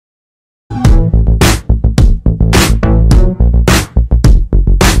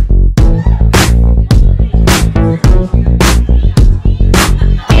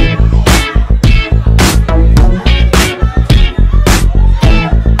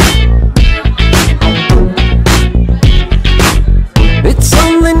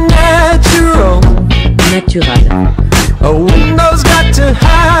Culturel. A window's got to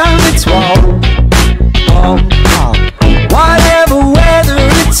have its wall. Whatever weather,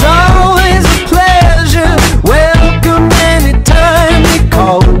 it's always a pleasure. Welcome anytime you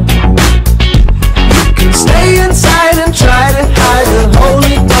call. You can stay inside and try to hide. The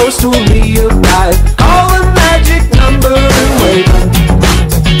Holy Ghost will be your guide. Call the magic number and wait.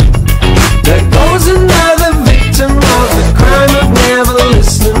 There goes another victim of the crime of never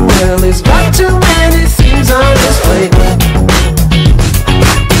listening. Well, he's got too many things on his plate.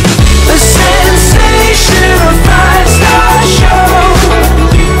 The sensation of five-star show.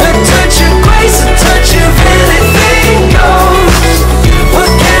 A touch of grace, a touch of anything goes.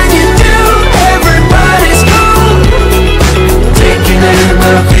 What can you do? Everybody's cool. Taking in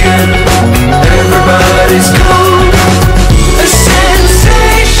the view. Everybody's cool. The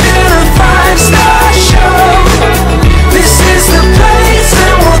sensation of five-star show. This is the place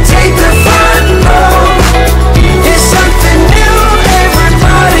and we'll take the front row. It's something new.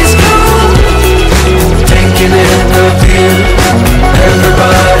 Everybody's cool. Taking in the view.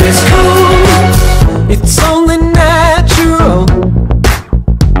 Everybody's cool. It's only natural.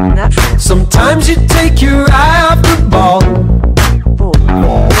 Sometimes you take your eye off the ball.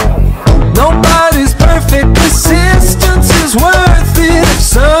 Nobody's perfect. Persistence is worth it. If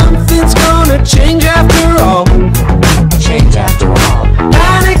something's gonna change after all. Change after all.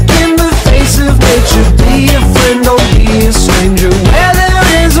 Panic in the face of nature. Be a friend, don't be a stranger. Where there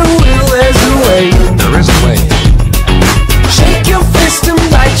is a will, there's a way. There is a way. Shake your fist and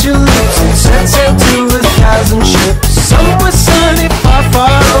bite your lips and set sail to 1,000 ships. Somewhere sunny, far,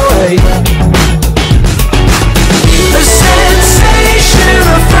 far away. The sensation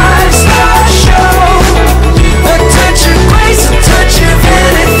of five-star show. A touch of grace, a touch of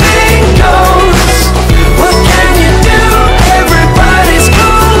anything goes. What can you do? Everybody's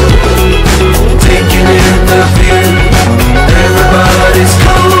cool. Taking in the view. Everybody's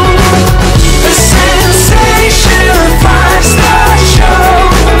cool. The sensation of five-star show.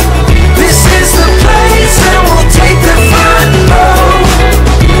 This is the place and we'll take the front row.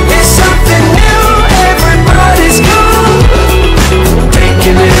 It's something new. Everybody's cool.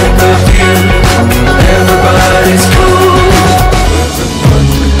 Taking in the view. Everybody's cool.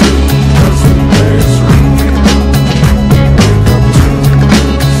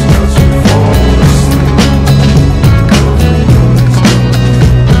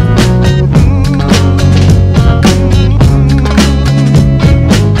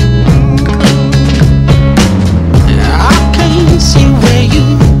 I can't see where you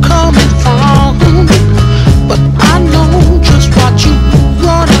coming from, but I know just what you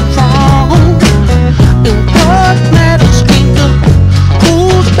running from. And what matters ain't the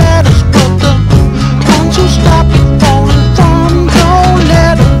who's matters, but the ones who stop you falling from your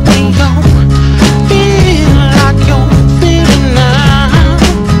letter. When you feel like you're feeling now,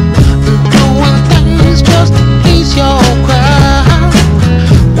 doing things just to please your crowd.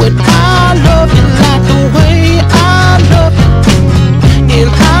 When I love you like the way I love you, and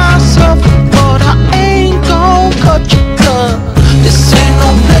I suffer, but I ain't gon' cut you, 'cause this ain't no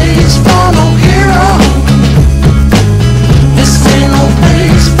place for no hero. This ain't no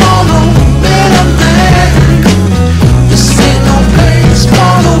place for no better man. This ain't no place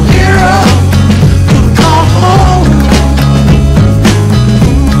for no hero to call home.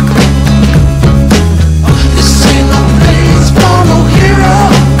 This ain't no place for no hero.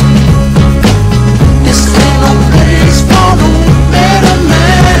 This ain't no place for no better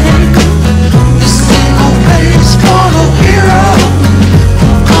man. This ain't no place for no hero.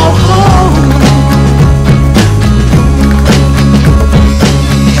 Go home.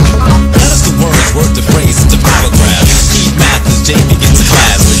 That's the words, word to phrase, it's a paragraph. Steve Mathis, J begins the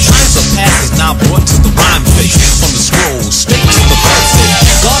class. Times of past is now brought to the rhyme face. From the scroll, straight to the verse.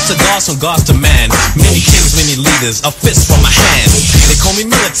 God to gods, from gods to man. Many kings, many leaders, a fist from my hand. They call me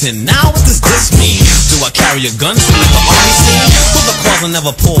militant, now what does this mean? Do I carry a gun to make the army scene? For the cause I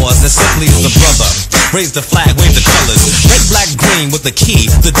never pause, as simply as the brother. Raise the flag, wave the colors. Red, black, green with the key,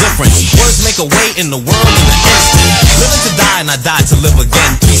 the difference. Words make a way in the world in an instant. Living to die and I die to live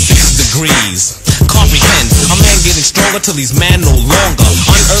again. 360 degrees. Comprehend, a man getting stronger till he's man no longer.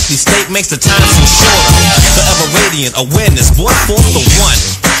 Unearthly state makes the time seem shorter. The ever radiant awareness brought forth the one.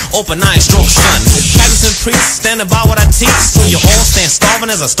 Open eye, stroke sun. Practicing priest, standing by what I teach. So you all stand starving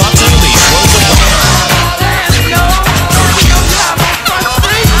as I start to release.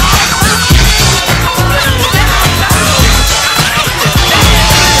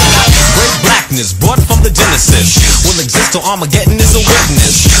 Words of great blackness brought from the Genesis will exist till Armageddon is a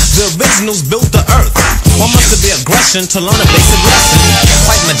witness. The originals built the earth. Why must there be aggression to learn a basic lesson?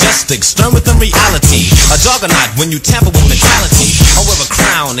 Quite majestic, stern within reality. A juggernaut when you tamper with mentality. Or with a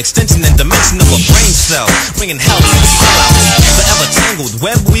crown, extension and dimension of a brain cell, bringing hell to the sellouts. Forever tangled,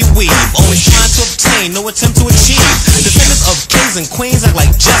 web we weave, always trying to obtain, no attempt to achieve. Descendants of kings and queens act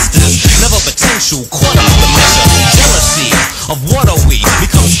like jesters, never potential, caught up the measure. Jealousy of what are we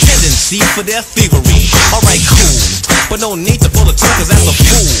becomes tendency for their thievery. Alright, cool, but no need to pull a tool, cause that's a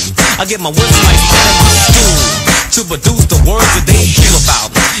fool. I get my words like that in my stool to produce the words that they feel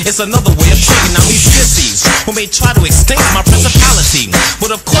about. It's another way of taking out these sissies who may try to extinct my principality. But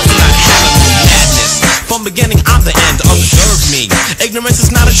of course not having madness. From beginning I'm the end, observe me. Ignorance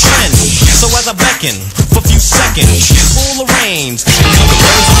is not a trend. So as I beckon for a few seconds, pull the reins and hear the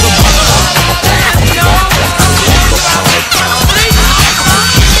words of the brother.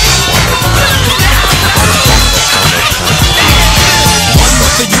 One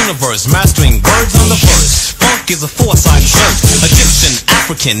with the universe, mastering words on the verse. Funk is a foresight shirt. Egyptian,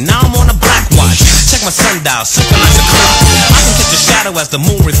 African, now I'm on a black watch. Check my sundial, synchronize the clock. I can catch a shadow as the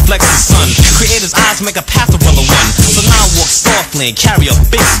moon reflects the sun. Creator's eyes make a path to brother one. So now I walk softly and carry a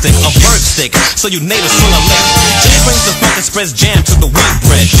big stick, a bird stick, so you natives swing a lick. Jay brings the funk and spreads jam to the wheat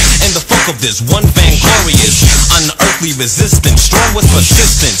bread. And the funk of this one vainglorious, unearthly resistance, strong with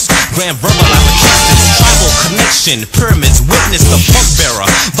persistence. Grand verbal applications, tribal connection, pyramids, witness the funk bearer.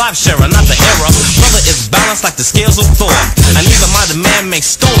 Vibe sharer, not the error. Brother is balanced like the scales of Thor. And neither mind the man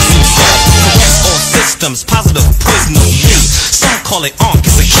makes stones seem soft. Corrupts all systems, positive poison of me. Some call it ankh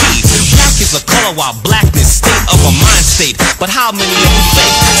is a key. Black is a color while blackness state of a mind state. But how many of you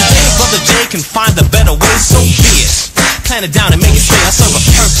think today Brother J can find a better way? So be it. Plan it down and make it stay. I serve a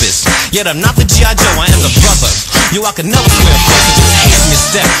purpose. Yet I'm not the G.I. Joe, I am the brother. Yo, I can never swear a person, just hasten your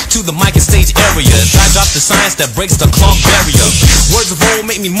step to the mic and stage areas. I drop the science that breaks the clock barrier. Words of old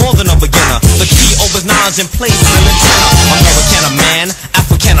make me more than a beginner. The key opens knowledge in places in the tenor. American a man,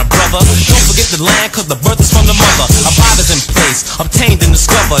 African a brother. Don't forget the land, cause the birth is from the mother. A vibe is in place, obtained and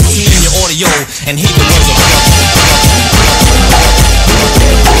discovered. Tune in your audio and hear the words of brother.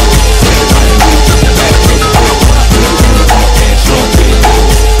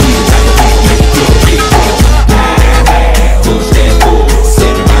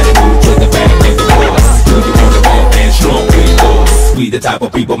 We the type of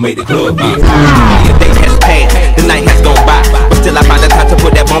people made the club get. The day has passed, the night has gone by, but still I find the time to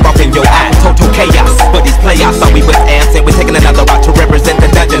put that bomb off in your eye. Total chaos, but these playoffs thought we was absent. We're taking another route to represent the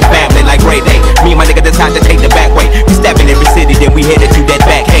dungeon family like Ray Day. Me and my nigga decide to take the back way. We stepping every city, then we headed to that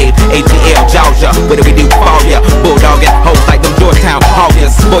back cave. ATL, Georgia, what do we do for ya? Bulldogging hoes like them Georgetown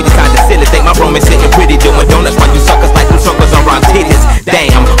Hoggers. Boy, you sound silly, think my room is sitting pretty, doing donuts while you suckers like them suckers on round titties.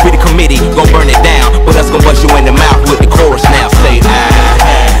 Damn, we the committee, gon' burn it down, but us gon' bust you in the mouth with the chorus now. Say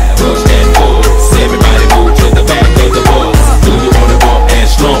push that force. Everybody move to the back of the bus. Do you wanna bump and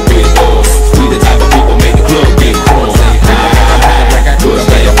slump with us? We the type of people make the club get crunk. Push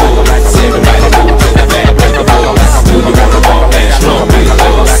that force. Everybody move to the back of the bus. Do you wanna bump and slump with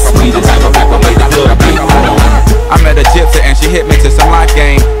us? We the type of people make the club get crunk. I met a gypsy and she hit me to some life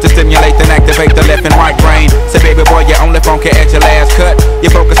game to stimulate and activate the left and right brain. Say, baby boy, you only funky at your last cut. You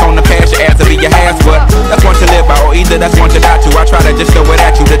focus on the past, your ass to be your ass, but that's one to live by, or either that's one to die to. I try to just throw it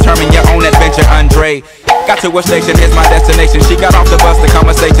at you, determine your own adventure, Andre. Got to a station, here's my destination. She got off the bus, the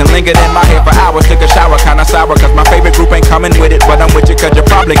conversation lingered in my head for hours. Took a shower, kinda sour, cause my favorite group ain't coming with it. But I'm with you, cause you're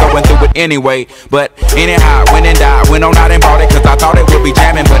probably going through it anyway. But anyhow, went and died, went on out and bought it, cause I thought it would be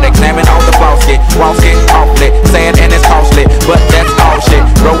jamming. But examine all the flaws, walls get awfully sad and it's costly, but that's all shit.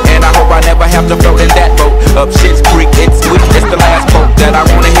 Wrote and I hope I never have to float in that boat. Up shit's creek, it's sweet, it's the last quote that I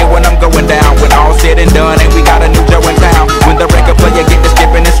wanna hear when I'm going down. When all said and done, and we got a new Joe in town. When the record player get the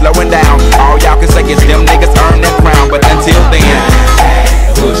skipping and slowing down, all y'all can say is them niggas earn that crown. But until then,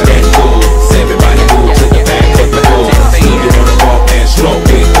 push that force. Everybody move to the back of the bus. Do you wanna bump and slow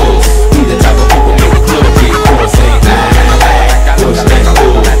with us? We the type of people make the club get crunk. Say push that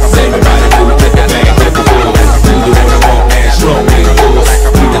force. Everybody move to the back of the bus. Do you wanna bump and slow with us?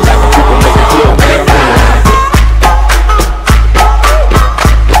 We the type of people make the club get crunk.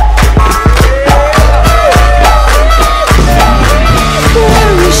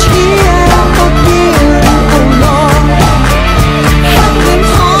 Where is he?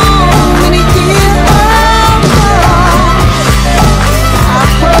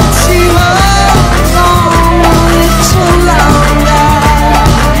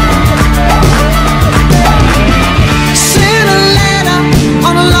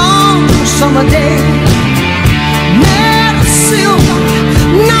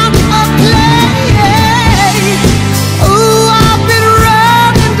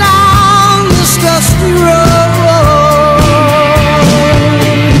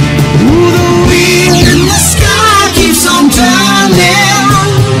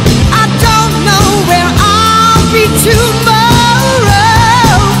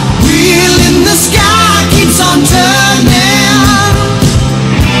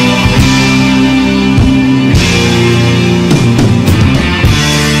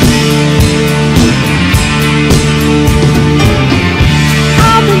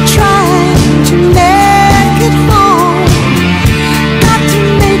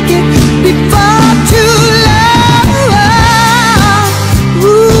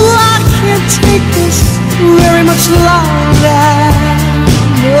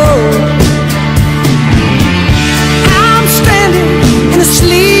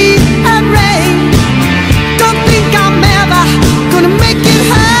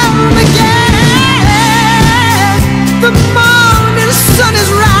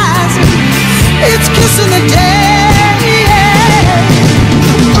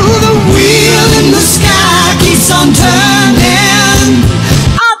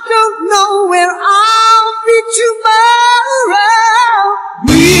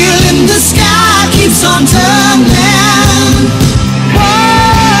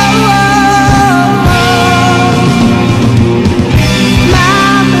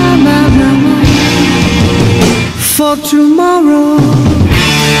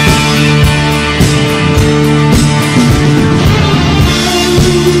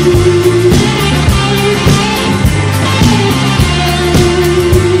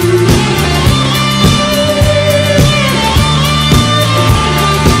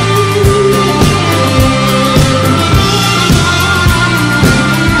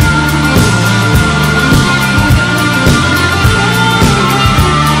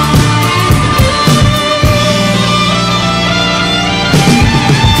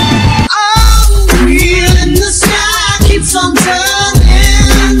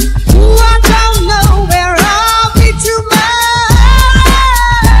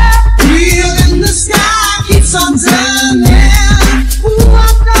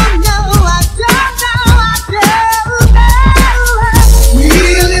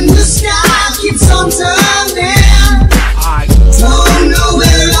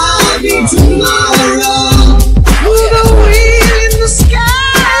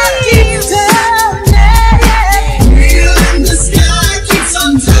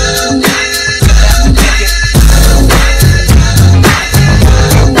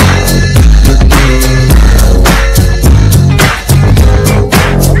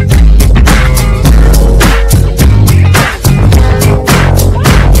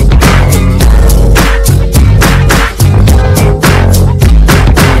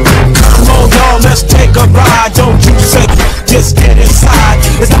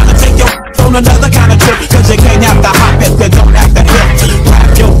 It's time to take your on another kind of trip, cause you can't have to hop if you don't have to hip.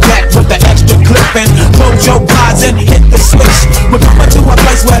 Grab your back with the extra clip and close your eyes and hit the switch. We're going to a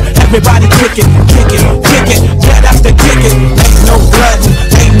place where everybody kick it, yeah, that's the kick it. Ain't no bloodin',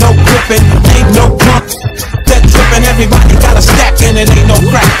 ain't no gripping, ain't no pump. That trippin', everybody got a stack and it ain't no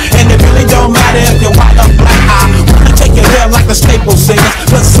crack. And it really don't matter if you're white or black. I wanna take you there like the Staple Singers.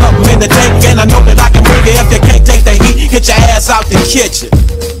 Put something in the tank and I know that I can bring it. If you can't take the heat, get your ass out the kitchen.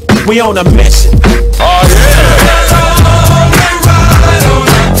 We on a mission. Oh yeah.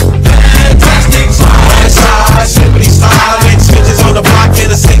 Fantastic slide, slippity slide, and switches on the block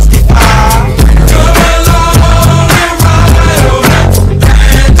in a 65. Come along and ride on that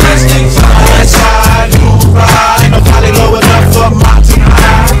fantastic slide, move right. Ain't nobody low enough for my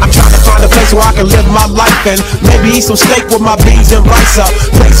tonight. I'm trying to find a place where I can live my life and maybe eat some steak with my beans and rice. A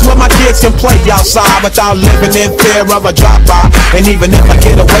place where my kids can play outside without living in fear of a drop-by. And even if I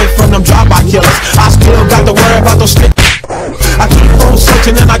get away from them drop-by killers, I still got to worry about those stick. I keep on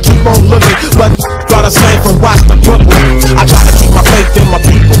searching and I keep on looking, but try the same from Washington to Brooklyn. I try to keep my faith in my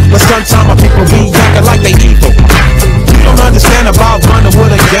people, but sometimes my people be acting like they evil. You don't understand about running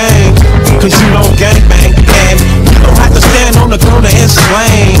with a gang, cause you don't gangbang. And you don't have to stand on the corner and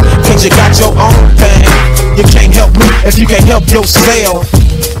slang, cause you got your own thing. You can't help me if you can't help yourself.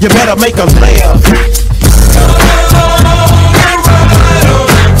 You better make a laugh.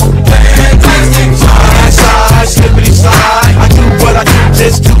 Fantastic slide, slippity slide. I do what I do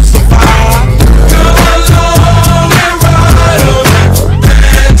just to survive. Come along and ride on that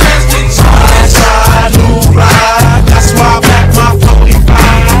fantastic slide, move right. That's why I back my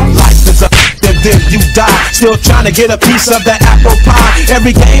 45. Life is a then you die, still trying to get a piece of that apple pie.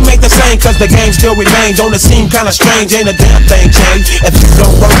 Every game ain't the same, cause the game still remains. Don't it seem kinda strange, ain't a damn thing changed. If you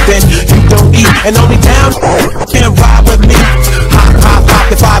don't work, then you don't eat. And only down can ride with me. Hop, hop,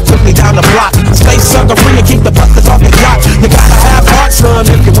 hop, if I quickly down the block. Stay sucker free and keep the busters off your yacht. You gotta have heart, son,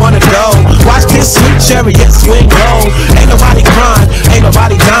 if you wanna go. Watch this sweet chariot swing low. Ain't nobody crying, ain't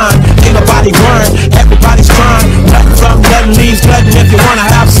nobody dying, ain't nobody worrying. Everybody's trying. Nothing from nothing leaves nothing. If you wanna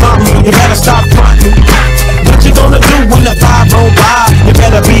have something, you better stop fronting. What you gonna do when the 5 roll by? You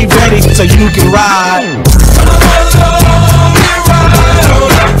better be ready so you can ride.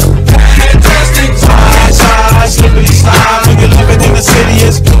 Fantastic slide, slippity slide. When you're living in the city,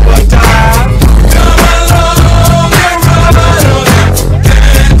 it's do or die. Come along and ride on that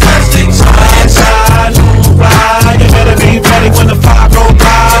fantastic slide, move right. You better be ready when the 5 roll by.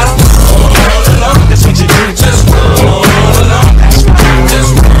 That's what you do, just roll along. That's right,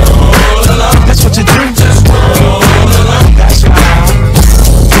 just roll along. That's what you do, just roll along. That's right.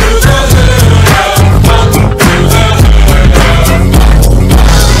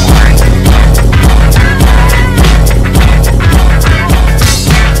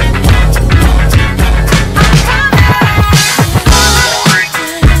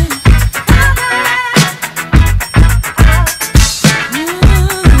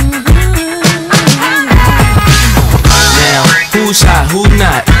 Who's hot, who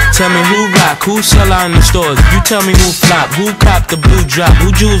not? Tell me who rock, who sell out in the stores. You tell me who flop, who cop the blue drop,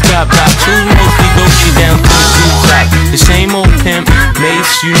 who jewels got blocks, who's mostly Gucci down to the blue drop. The same old pimp,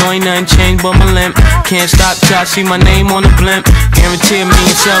 mace, you know ain't nothing changed but my limp. Can't stop till I see my name on the blimp. Guarantee a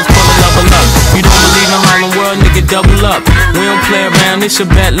million sales, pull a level up. You don't believe in Harlem World, nigga, double up. We don't play around, it's a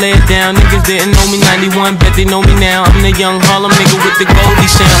bet, lay it down. Niggas didn't know me 91, bet they know me now. I'm the young Harlem nigga with the Goldie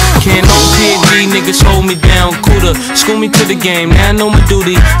sound. Can't no PD, niggas hold me down. Cooler, school me to the game, now I know my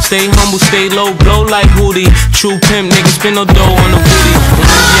duty. Stay humble, stay low, blow like Hootie. True pimp, niggas spin no dough on the booty. When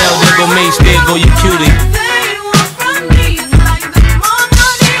you yell, there go Mace, there go your cutie.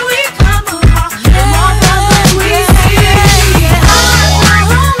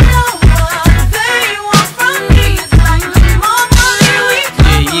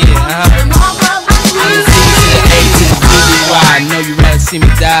 See me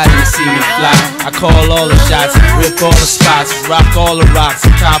die, then you see me fly. I call all the shots, rip all the spots, rock all the rocks,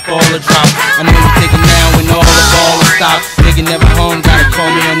 and cop all the drops. I know you thinking now when all the ball is stopped. Nigga never home, gotta call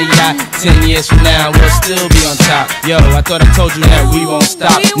me on the yacht. 10 years from now, we'll still be on top. Yo, I thought I told you that we won't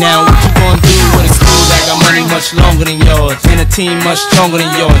stop. Now what you gonna do with a crew that got money much longer than yours, and a team much stronger than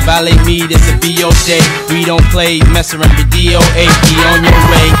yours? Violate me, this a BOJ. We don't play, mess around, be DOA. Be on your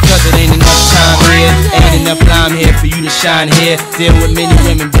way, cause it ain't enough time here. Ain't enough time here for you to shine here. Deal with many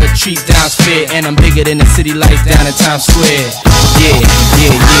women, but a treat down's fair. And I'm bigger than the city lights down in Times Square. Yeah,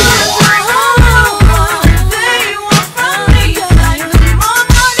 yeah, yeah.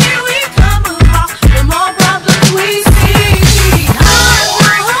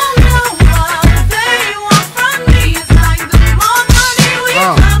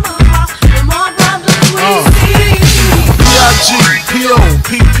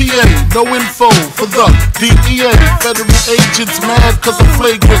 no info for the DEA. Federal agents mad cause I'm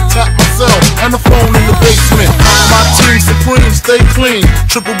flagrant. Tap myself and the phone in the basement. My team supreme, stay clean.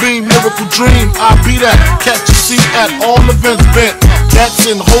 Triple beam, miracle dream. I be that. Catch a seat at all events bent. Cats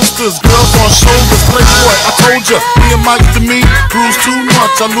in holsters, girls on shoulders. Playboy, I told ya, me and Mike to me, bruise too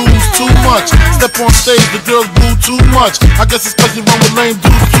much, I lose too much. Step on stage, the girls boo too much. I guess it's cause you run with lame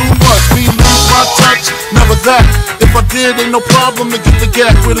dudes too much. Me lose my touch, never that. If I did, ain't no problem to get the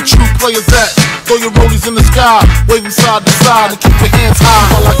gap where the true players at. Throw your rollies in the sky, waving side to side, and keep your hands high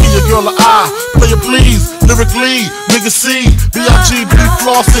while I give your girl an eye. Play it please, lyrically, nigga C, B.I.G.B.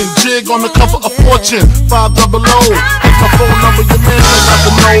 flossing, jig on the cover of Fortune, 500. That's my phone number, your man ain't got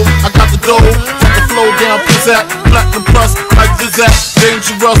the know. I got the dough, got the flow down, pizzazz, platinum plus, like Zizak,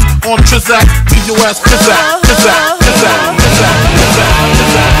 dangerous on Trizak, leave your ass pizzazz, pizzazz, pizzazz, pizzazz, pizzazz,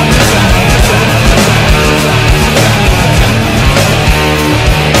 pizzazz, pizzazz.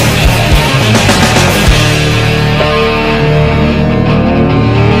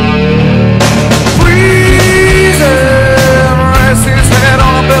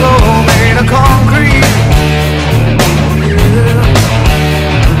 Concrete.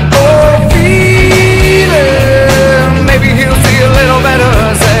 Oh, feeling. Maybe he'll see a little better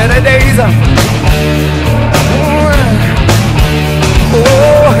Saturdays.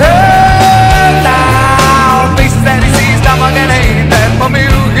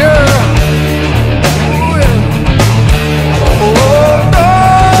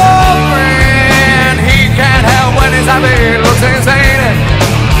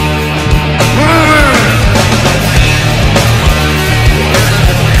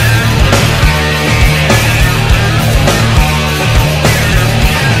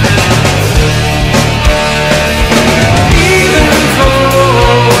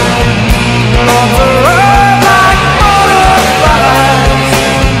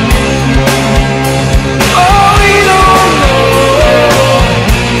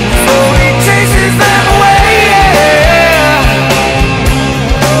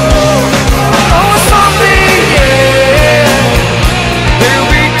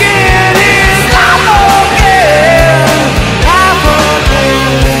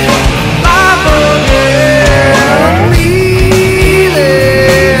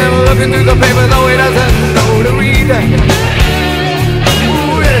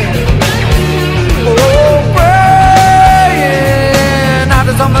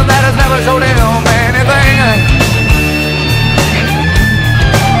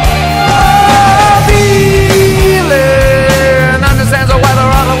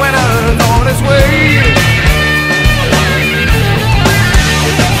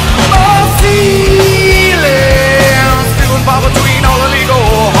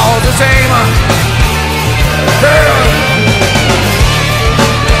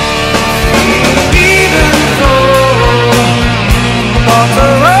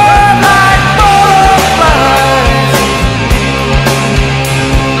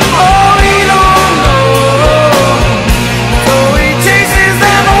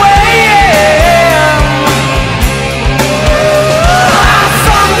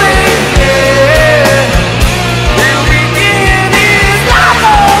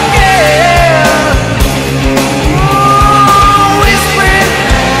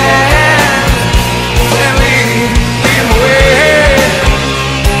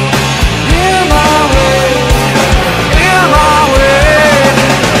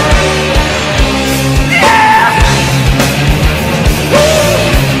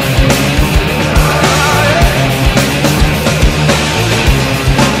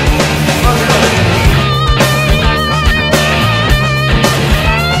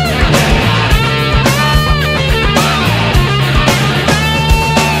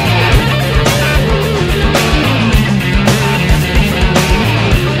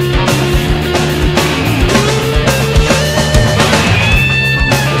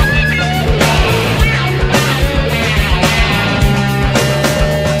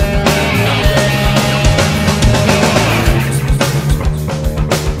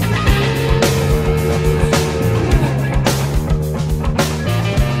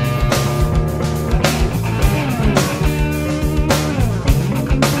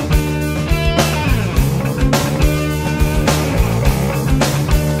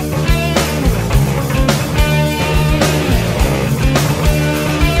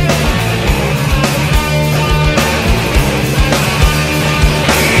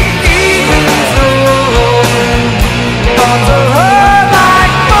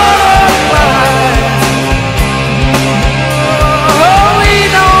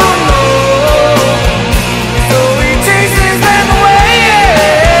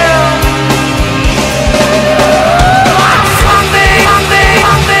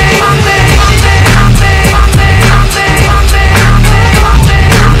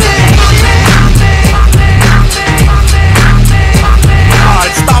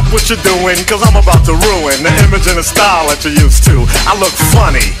 doing, cause I'm about to ruin the image and the style that you're used to. I look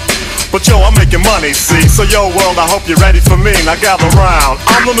funny, but yo, I'm making money, see? So yo, world, I hope you're ready for me. Now gather round.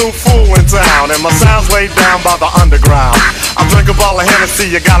 I'm the new fool in town, and my sound's laid down by the underground. I drink a bottle of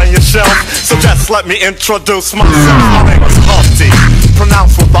Hennessy you got on your shelf, so just let me introduce myself. My name is Humpty,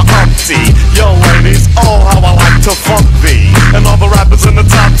 pronounced with the umpty. Yo, ladies, oh, how I like to funk thee. And all the rappers in the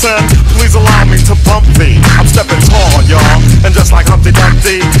top 10, please allow me to bump thee. I'm stepping tall, y'all, and just like Humpty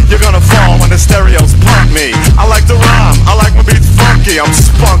Dumpty, you're gonna fall when the stereos pump me. I like to rhyme, I like my beats funky, I'm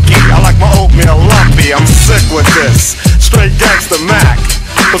spunky, I like my oatmeal lumpy, I'm sick with this, straight gangsta Mac.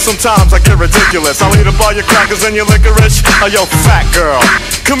 But sometimes I get ridiculous. I'll eat up all your crackers and your licorice. Oh, yo, fat girl,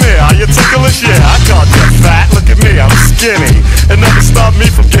 come here, are you ticklish? Yeah, I called you fat, look at me, I'm skinny. It never stopped me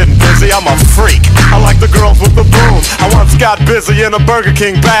from getting busy, I'm a freak. I like the girls with the boom. I once got busy in a Burger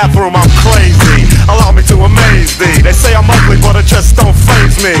King bathroom, I'm crazy. Allow me to amaze thee. They say I'm ugly, but it just don't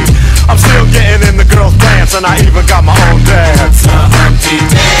faze me. I'm still getting in the girls' pants, and I even got my own dance. The Humpty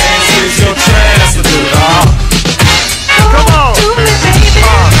Dance is your chance to do the hump. Come on,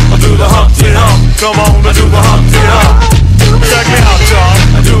 Do the Humpty Hump. come on, do the Humpty Hump. Check me out, y'all.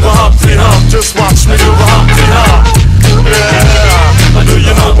 Do the Humpty Hump. Just watch me do the Humpty Hump. Yeah, do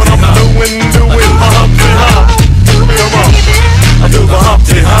you know what I'm doing my Humpty Hump? Come on, Do the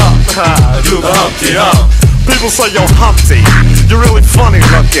Humpty Hump. Do the Humpty Hump. people say, yo, Humpty, you're really funny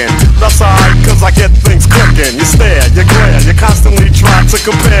looking. That's alright, cause I get things cooking. You stare, you glare, you constantly try to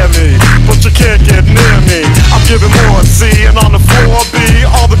compare me, but you can't get near me. I'm giving more C, and on the floor B,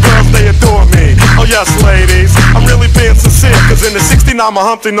 all the girls, they adore me. Oh yes, ladies, I'm really being sincere, cause in the 69, my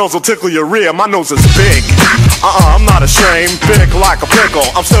Humpty nose will tickle your rear. My nose is big, I'm not ashamed, big like a pickle.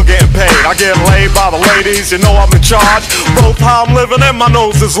 I'm still getting paid, I get laid by the ladies, you know I'm in charge. Both how I'm living and my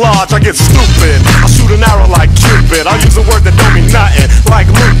nose is large. I get stupid, I shoot an arrow like Cupid. I use a word that don't mean nothing, like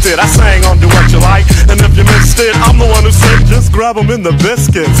Luke did. I sang on Do What You Like, and if you missed it, I'm the one who said just grab them in the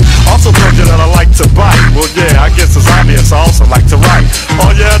biscuits. Also told you that I like to bite. Well yeah, I guess it's obvious I also like to write.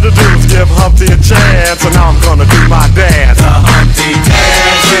 All you had to do was give Humpty a chance, and now I'm gonna do my dance. The Humpty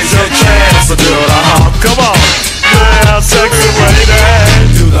Dance is your chance to do the hump. Come on, yeah, sexy lady,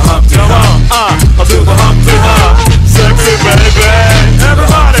 Do the Humpty Hump. I'll do the Humpty Hump. Sexy baby,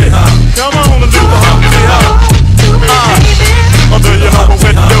 everybody, come on and do the Humpty Hump. I'll do you know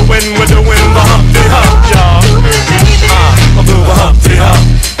what we're doing the Humpty Hump, y'all. I'll do the Humpty Hump.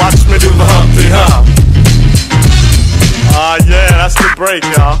 Watch me do the Humpty Hump. Yeah, that's the break,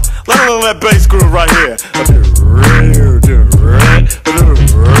 y'all. Let me that bass groove right here.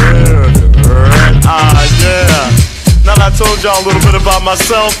 Yeah. Now that I told y'all a little bit about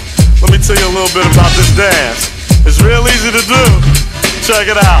myself, let me tell you a little bit about this dance. It's real easy to do. Check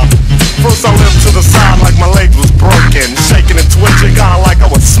it out. First I limped to the side like my leg was broken, shaking and twitching, kinda like I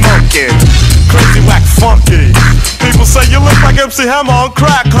was smoking. Crazy, whack, funky. People say you look like MC Hammer on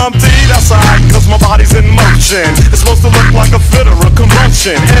crack, Humpty. That's alright, cause my body's in motion. It's supposed to look like a fit or a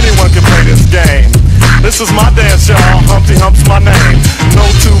convulsion. Anyone can play this game. This is my dance, y'all. Humpty Hump's my name. No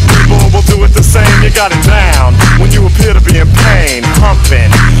two people will do it the same. You got it down when you appear to be in pain. Humping,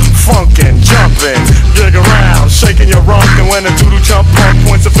 funkin', jumping, jig around, shaking your rump. And when a doodle jump punk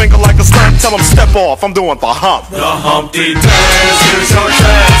points a finger like a stunt, tell him step off, I'm doing the hump. The Humpty Dance is your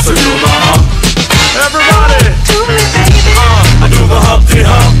chance to do the hump. Everybody, I do the Humpty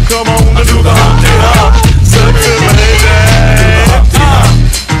Hump. come on and do the Humpty Hump. Sexy lady,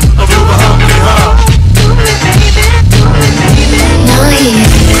 I do the Humpty Hump. Now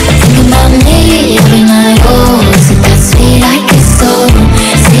he's thinking about me every night. Oh, is it that sweet? I guess so.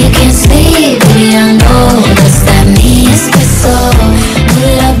 Say you can't sleep, baby, I know. Does that mean it's so? Put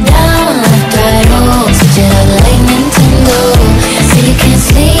it up, down, left, right, oh. Switch it up like Nintendo. Say you can't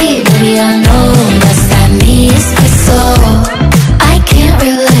sleep, baby, I know. Does that mean it's so? I can't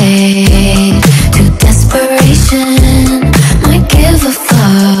relate to desperation. Might give a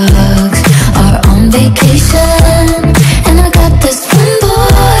fuck. Are on vacation. And I got this one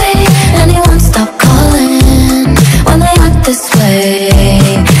boy, and he won't stop calling when they act this way.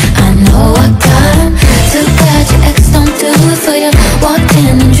 I know I got him. Too bad your ex don't do it for you. Walked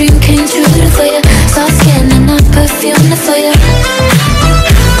in and dream came true for you. Soft skin and not perfume for you.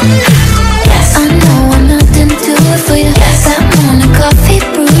 Yes, I know I'm not didn't do it for you. Yes, that morning coffee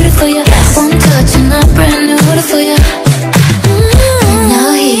brewed it for you. Yes, one touch and I brand new it for you.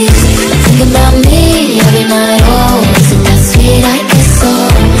 Now he's thinking about me every night. Oh, is it that sweet? I guess so.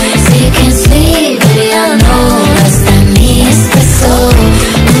 Say you can't sleep, baby, I know. Does that mean it's so?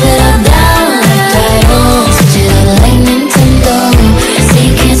 Move it up, down, left, right, oh. Switch it up like Nintendo. Say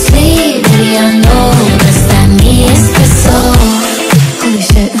you can't sleep, baby, I know. Does that mean it's so? Holy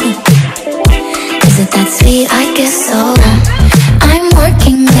shit.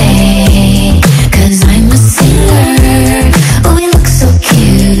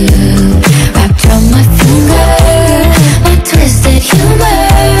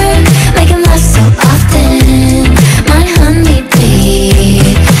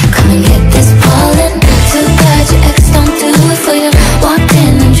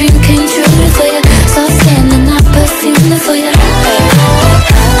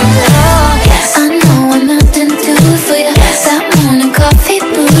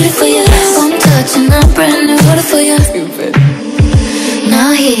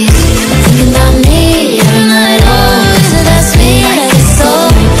 out here thinking about me every night. Oh, is it that sweet? I guess so.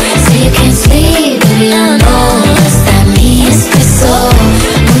 Say you can't sleep, baby, I know. What's that mean? Espresso.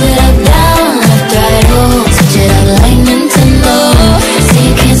 Move it up, down, left, right, oh. Switch it up like Nintendo. Say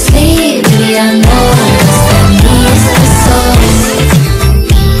you can't sleep, baby, I know. What's that mean? Espresso.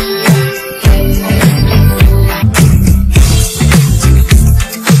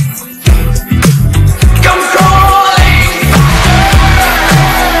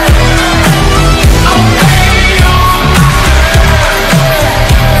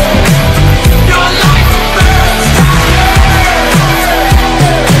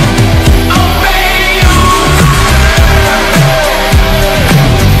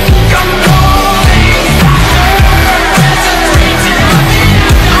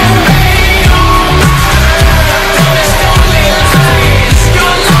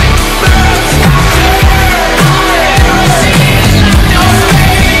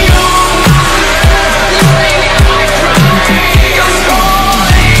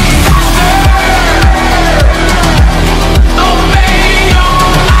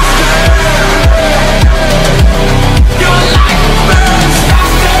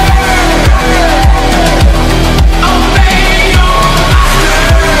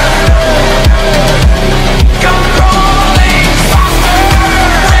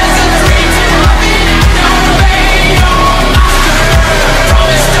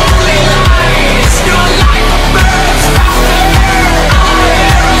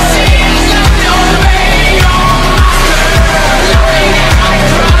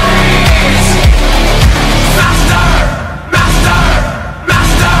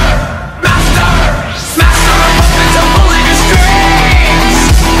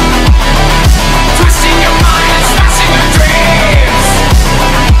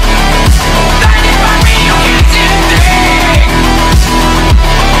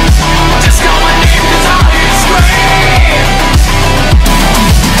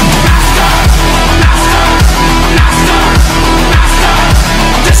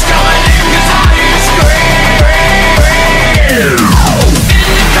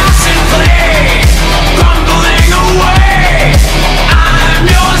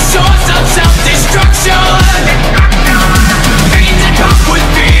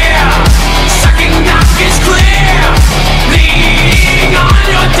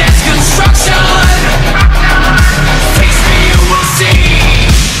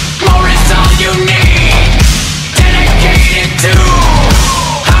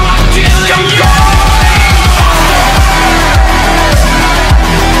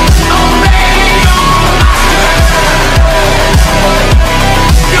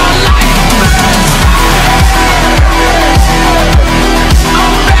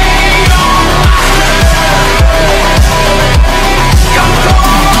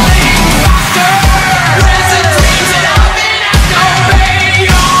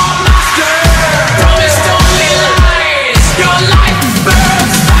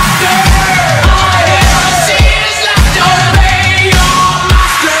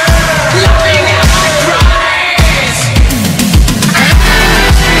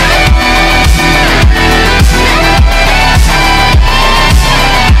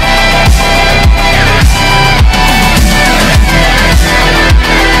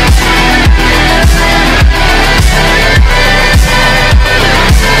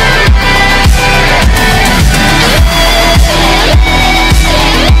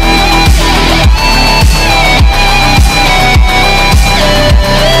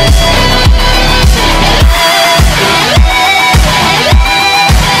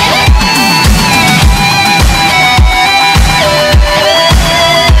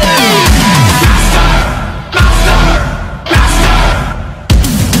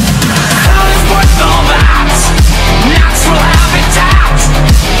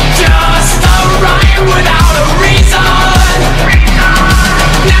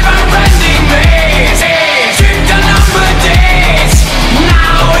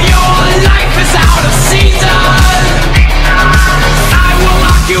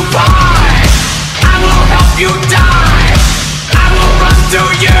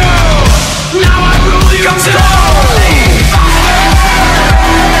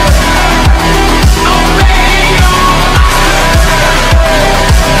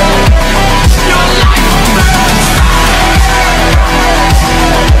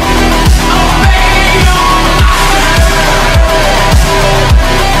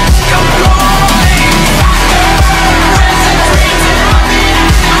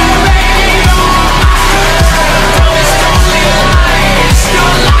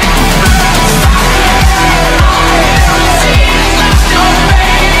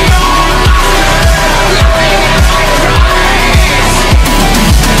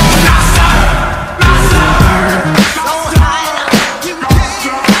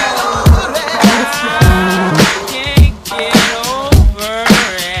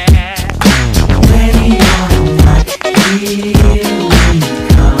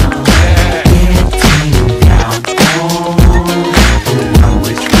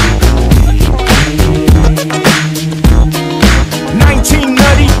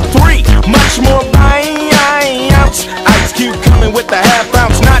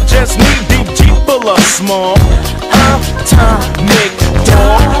 small. Atomic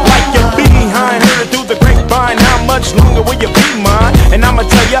dog, like your behind. Heard it through the grapevine. How much longer will you be mine? And I'ma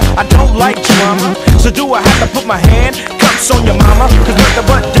tell ya, I don't like drama. So do I have to put my hand cups on your mama? Cause nothing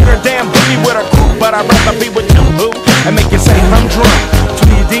but dinner damn boogie with a group. But I'd rather be with you, boo, and make you say humdrum.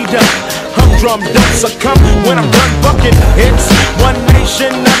 Tweety-dum, humdrum, don't succumb when I'm done bucking. It's one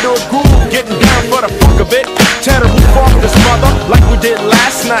nation under a groove, getting down for the fuck of it. Tear the roof off this mother like we did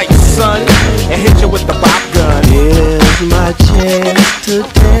last night, son, and hit you with the bop gun. Here's my chance to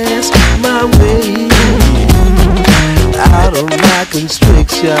dance my way out of my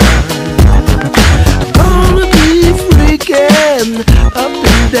constriction. Gonna be freaking up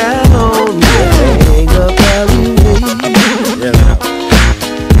and down, hang up alleyway.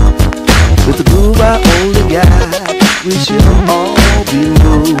 With the groove I only got, we should all be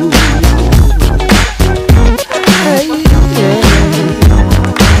moved. Hey, yeah.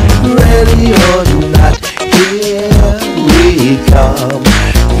 Ready or not, here we come,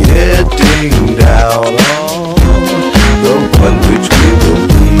 getting down on the one which we will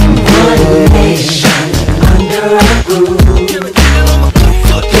be. One nation under a groove,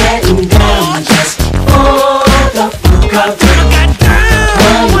 getting down just for the funk of it.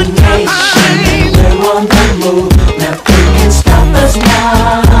 One nation, we're on the move, nothing can stop us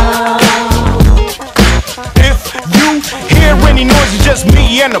now. If you hear any noise, it's just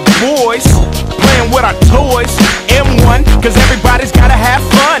me and the boys playing with our toys. M1, cause everybody's gotta have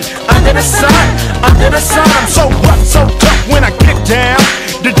fun. Under the sun, I'm so rough, so tough when I get down.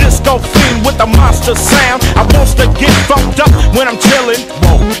 The disco fiend with the monster sound. I wants to get funked up when I'm chillin'.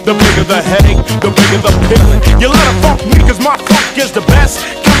 Whoa, the bigger the headache, the bigger the feeling. You let it funk me cause my funk is the best.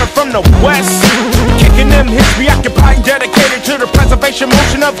 Coming from the west, kicking them hips, preoccupied, dedicated to the preservation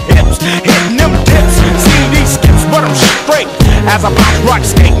motion of hips. Hitting them dips, see these skips, but I'm straight. As I bounce, rock,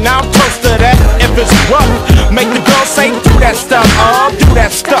 skate, now I'm toast to that. If it's rough, make the girls say do that stuff, oh, do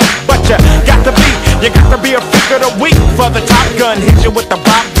that stuff. But you got to be a freak of the week for the Top Gun, hit you with the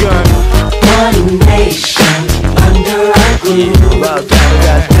bop gun. One nation under a groove,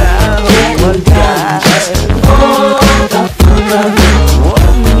 getting down just for the fun of it.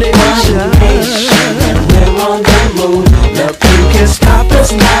 One nation, and we're on the move, nothing can stop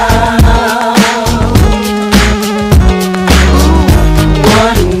us now.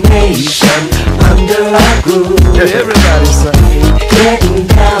 One nation under a groove, everybody sing, getting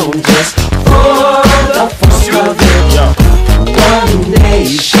down just for the fun of it. One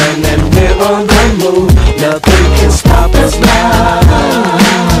nation and we're on the move, nothing can stop us now.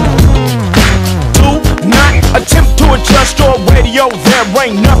 Do not attempt to adjust your radio, there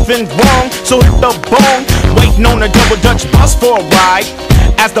ain't nothing wrong. So hit the bone, waiting on a double Dutch bus for a ride.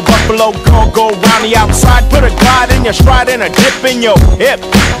 As the buffalo go round the outside, put a glide in your stride and a dip in your hip.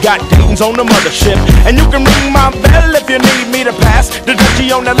 Got Dayton's on the mothership, and you can ring my bell if you need me to pass the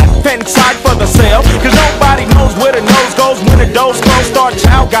Dutchie on the left hand side for the sale. Cause nobody knows where the nose goes when the doors close. Star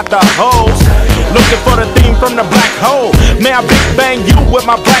Child got the hose, looking for the theme from the black hole. May I big bang you with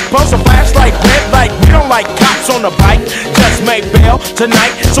my black pulse, a flashlight, red light. We don't like cops on the bike, just made bail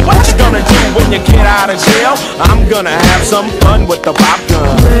tonight. So what you gonna do when you get out of jail? I'm gonna have some fun with the bop gun.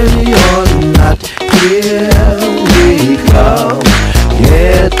 Ready or not, here we come,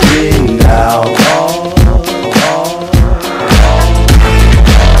 getting down on.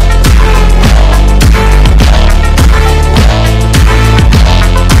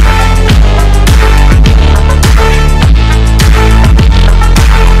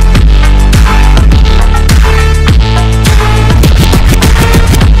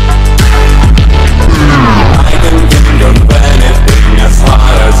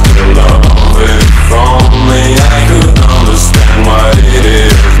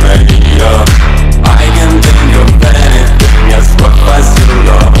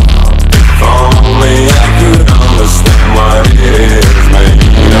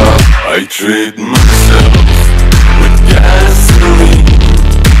 I treat myself with gasoline.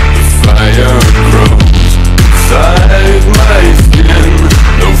 The fire grows inside my skin.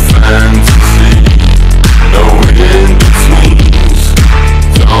 No fantasy, no in-betweens.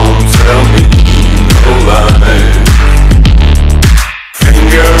 Don't tell me no lie.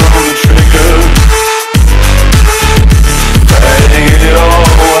 Finger on the trigger, letting it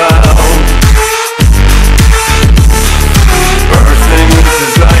all out. Bursting with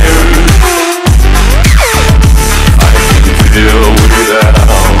desire.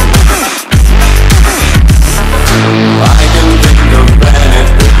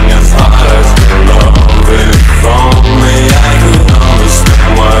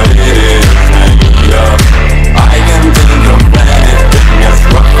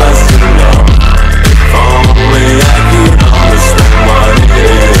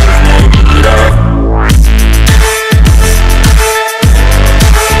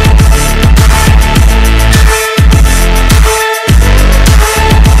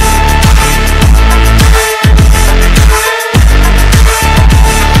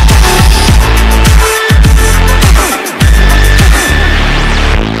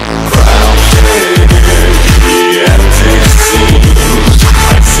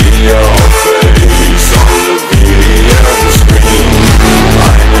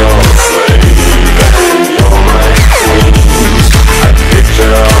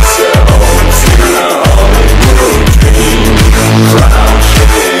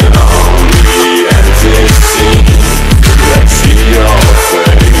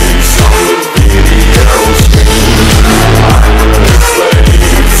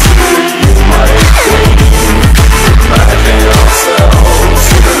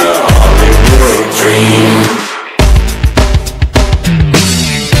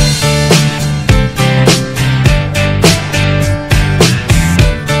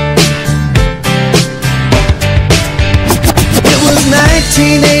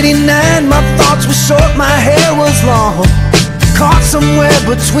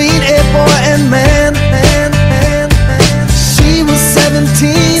 between a boy and man. She was 17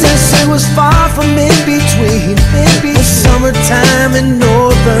 and she was far from in between. It was summertime in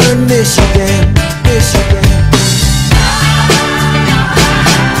northern Michigan.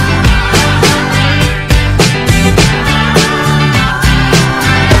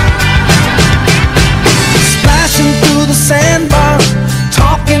 Splashing through the sandbar,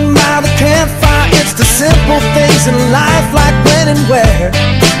 talking by the campfire. It's the simple things in life, like when and where.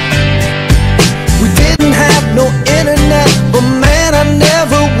 We didn't have no internet, but man, I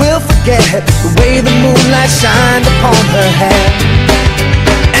never will forget the way the moonlight shined upon her hair.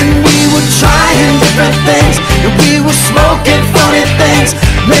 And we were trying different things, and we were smoking funny things,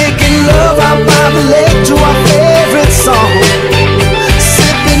 making love out by the lake to our favorite song,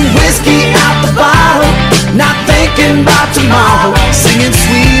 sipping whiskey out the bottle, not thinking about tomorrow, singing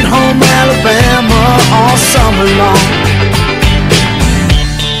Sweet Home Alabama all summer long.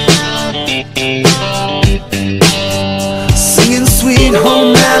 Singing Sweet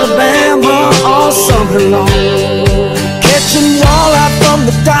Home Alabama all summer long. Catching walleye from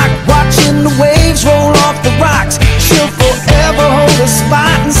the dock, watching the waves roll off the rocks. She'll forever hold a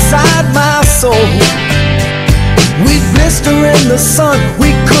spot inside my soul. We'd blister in the sun,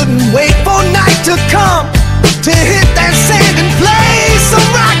 we couldn't wait for night to come to hit that sand and play some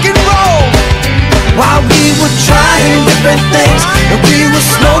rock and roll. While we were trying different things, and we were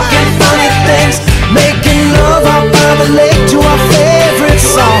smoking funny things, making love out by the lake to our favorite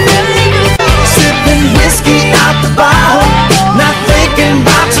song, sipping whiskey out the bottle, not thinking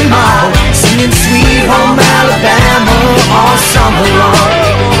about tomorrow, singing Sweet Home Alabama all summer long.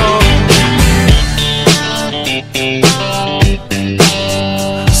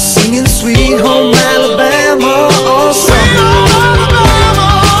 Singing Sweet Home Alabama all summer long.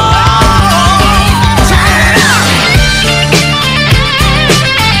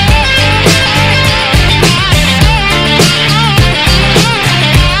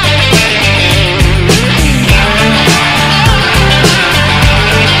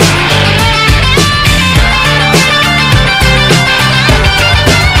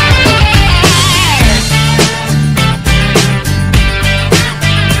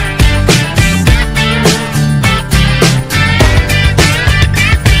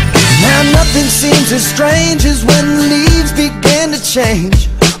 Nothing seems as strange as when the leaves begin to change.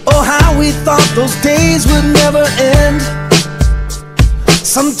 Oh, how we thought those days would never end.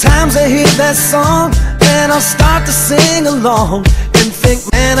 Sometimes I hear that song and I'll start to sing along and think,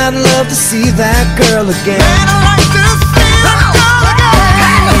 man, I'd love to see that girl again. Man, I'd like to see that girl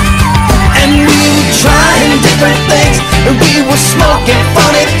again. And we were trying different things, and we were smoking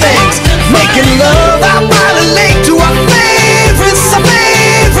funny things, making love out by the lake to our favorite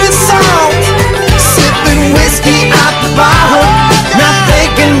song, sipping whiskey out the bottle, not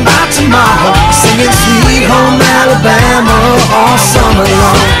thinking about tomorrow, singing Sweet Home Alabama all summer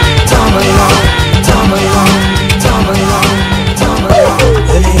long, summer long, summer long, summer long, summer long.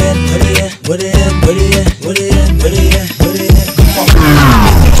 Put it in, put it in, put it in, put it in, put it in, put it in, put it in. Come on.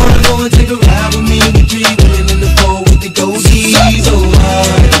 You wanna go and take a ride with me? We three women in the four with the goldies. So why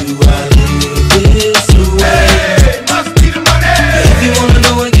do I live this way? Must be the money. If you wanna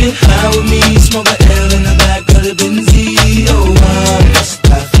go and get high with me, smoke a L in the back of the Benzie. Oh, why must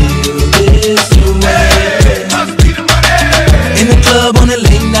I feel this way? Must be the money. In the club on a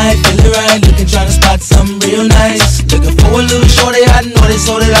late night, feeling right, looking, trying to spot something real nice. Looking for a little shorty, I know this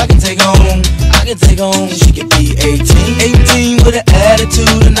so that I can take home. I can take home. She could be 18 with an attitude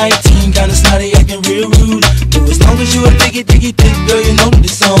of 19, kinda snotty, acting real rude. But as long as you a thick, girl, you know that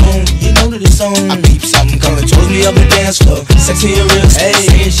it's on. You know that it's on. I peep something coming towards me up the dance floor. Sexy and real,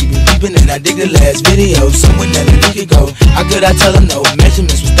 hey, she been peeping and I dig the last video. Someone that we could go. How could I tell her no?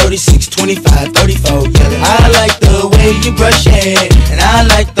 Measurements was 36, 25, 34. Yeah, I like the way you brush your hair, and I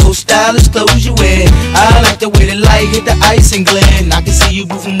like those stylish clothes you wear. I like the way the light hit the ice and glint. I can see you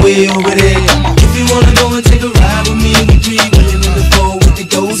moving way over there. If you wanna go and take a ride with me, we three women in the four with the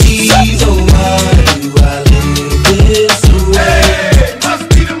goldies. Oh, why do I live this way? Must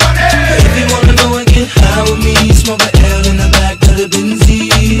be the money. If you wanna go and get high with me, smoke a L in the back of the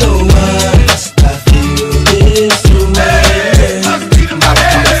Benzie. Oh, why must I feel this way? Must be the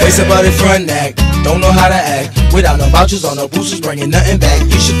money. Face about it front act, don't know how to act. Without no vouchers or no boosters, bringing nothing back.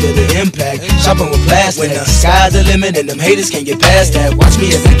 You should feel the impact. Shopping with plastic. When the sky's the limit and them haters can't get past that. Watch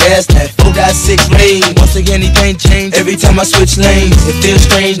me as I gas that 4.6 lane. Once again, anything changed. Every time I switch lanes, it feels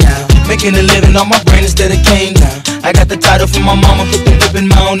strange now. Making a living on my brain instead of cane now. I got the title from my mama, put the whip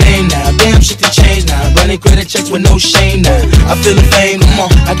in my own name now. Damn, shit can change now. Running credit checks with no shame now. I feel the fame no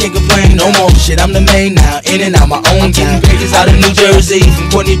more, I can't complain no more. Shit, I'm the main now, in and out my own town. Pages out of New Jersey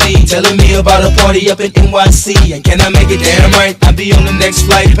from Courtney B, telling me about a party up in NYC. And can I make it damn right? I'll be on the next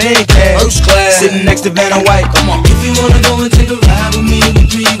flight, paying cash, first class, sitting next to Vanna White. Come on. If you wanna go and take a ride with me, we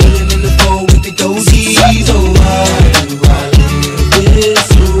three willing in the four with the dozies. Oh, why do I live this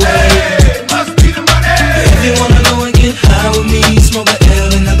way? Must be the money. If you wanna go and get high with me, smoke a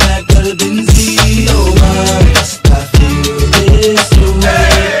L in the back of the Benzie. Oh, why must I feel this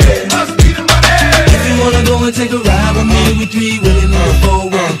way? Must be the money. If you wanna go and take a ride with me, we three willing in the four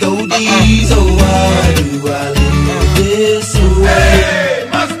with the dozies. Oh, why do I live this way?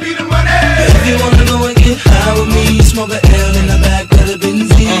 Must be the money. If you wanna go and get high with me, smoke a L in the back of the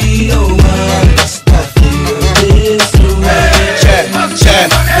Benzie. Oh, why must I feel this way?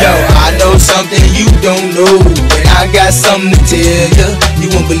 Yo, I know something you don't know, and I got something to tell ya. You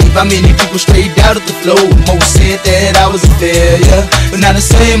won't believe how many people straight out of the flow. Most said that I was a failure, but now the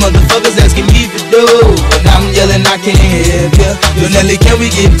same motherfuckers asking me for dough, and I'm yelling I can't help ya. Yo, Nelly, can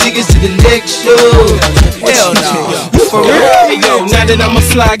we get tickets to the next show? Hell no. For real? Hey, yo, now that I'm a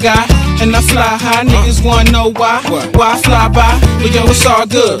fly guy and I fly high, niggas wanna know why? Why I fly by? Well, yo, it's all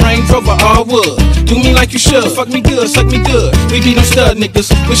good. Range Rover, all wood. Do me like you should. Fuck me good, suck me good. We be them stud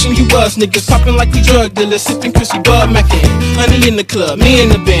niggas, wishing you was niggas. Popping like we drug dealers, sipping Chrissy Bud Mackin. Honey in the club, me in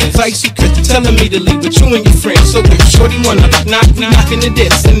the Benz. Icy Chris telling me to leave with you and your friends. So if Shorty wanna knock, we knockin' the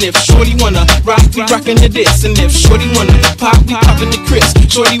diss. And if Shorty wanna rock, we rockin' the diss. And if Shorty wanna pop, we poppin' the Chris.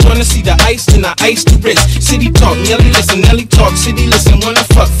 Shorty wanna see the ice, then I ice the wrist. City talk, Nelly listen, Nelly talk. City listen, wanna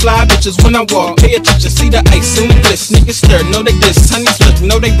fuck fly bitches when I walk. Pay attention, see the ice in the bliss. Niggas stir, know they diss. Honeys look,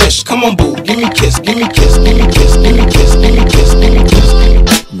 know they wish. Come on, boo, give me kiss, give me kiss, give me kiss, give me kiss, give me kiss, give me kiss.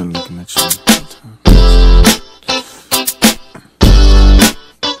 I've been looking at you.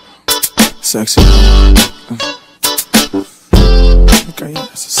 Sexy. Okay, yeah,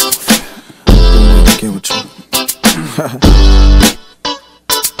 that's a soft. Don't get with you.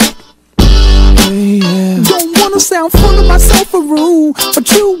 Yeah. Don't wanna sound full of myself or rude, but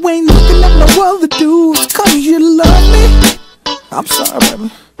you ain't looking at no other dudes, cause you love me. I'm sorry,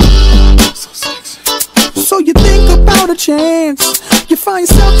 baby. So sexy. So you think about a chance, you find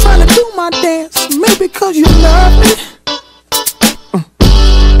yourself trying to do my dance, maybe cause you love me.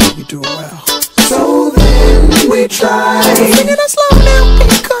 You do it well. So then we try singing it slow down,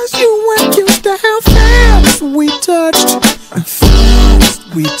 because you weren't used to how fast we touched.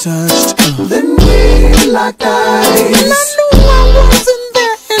 We touched, then we locked eyes. And I knew I wasn't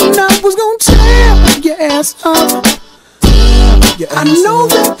there, and I was gonna tear your ass up. I know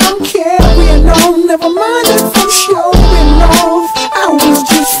that I'm carrying on, never mind if I'm showing off. I was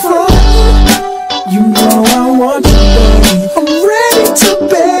just frontin'. You know I want you, babe. I'm ready to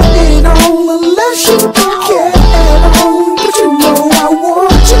bet it on, unless you don't care at all. But you know I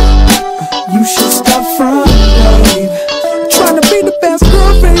want you. You should stop frontin', babe. Trying to be the best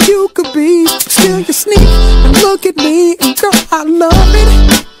girlfriend you could be, still you sneak and look at me, and girl, I love it.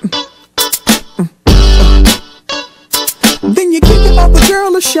 Then you kick it off the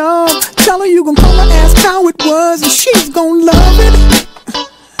girl a shove, tell her you gon' call her, ask how it was, and she's gon' love it.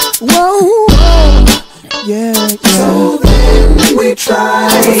 Whoa, whoa, yeah, yeah. So then we tried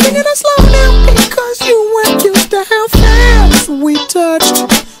singing it slow down, because you weren't used to how fast we touched.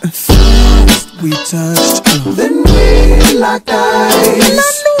 We touched, then we locked eyes. And I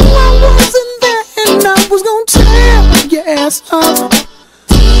knew I wasn't there, and I was gonna tear your ass up.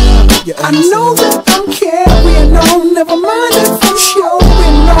 I know that I'm carrying on, never mind if I'm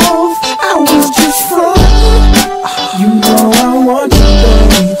showing off. I was just frontin'. You know I want you,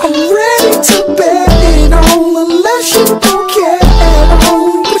 babe. I'm ready to bet it on, unless you don't care at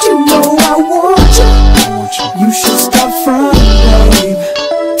all. But you know I want you. You should stop frontin', babe.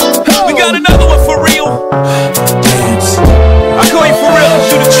 We got another one for real. Dance. I call you for real,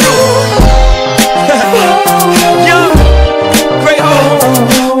 shoot the truth. Young, great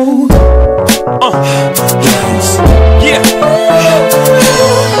home. Yeah.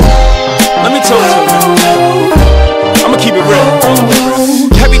 Let me talk to you. I'ma keep it real.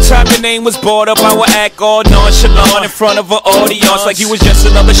 Every time your name was brought up, I would act all nonchalant in front of an audience, like you was just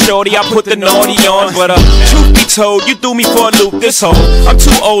another shorty. I put the naughty on, but truth be told, you threw me for a loop this whole. I'm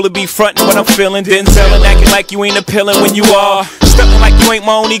too old to be frontin' what I'm feeling, then selling, acting like you ain't appealing when you are, stepping like you ain't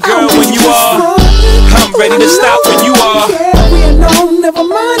my only girl when you are. I'm ready to stop when you are. Carrying on, never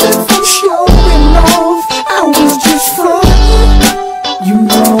mind if I'm showing off. I was just frontin'. You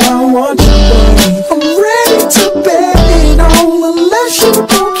know I want you, babe. I'm ready to bet it on, unless you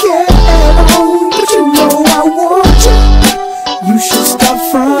don't care at all. But you know I want you. You should stop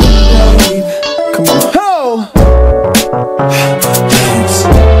frontin', babe. Come on. Oh.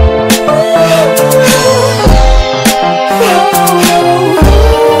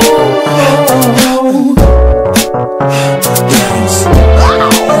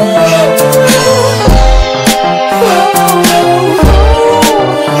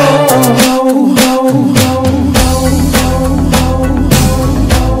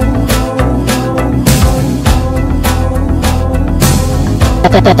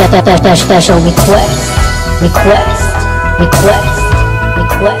 special request.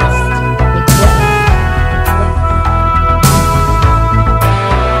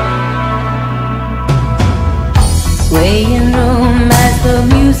 Swaying room as the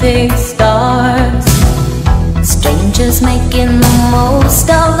music starts, strangers making the most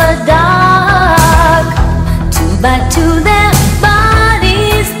of the dark. Two by two their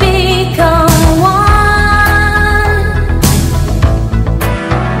bodies become one.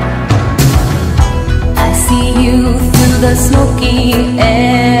 I see you through the smoky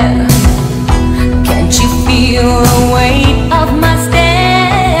air. Can't you feel the weight of my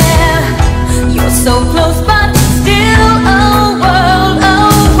stare? You're so close but still a world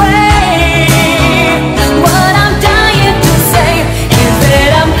away. What I'm dying to say is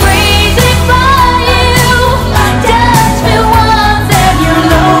that I'm crazy for you. Touch me once and you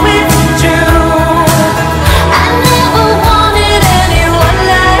know it's true. I never wanted anyone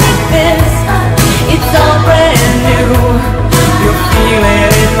like this. It's all brand new. You feel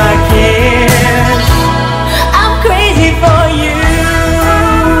it in my kiss. I'm crazy for you.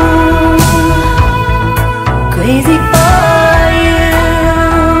 Crazy for you.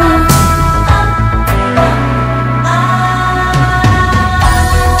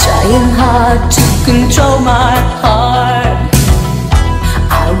 Trying hard to control my heart,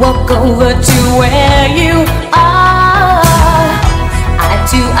 I walk over to where you are. Eye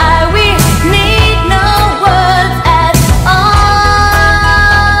to eye, we need no words at all.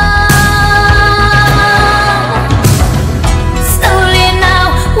 Slowly now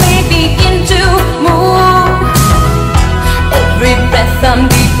we begin to move. Every breath I'm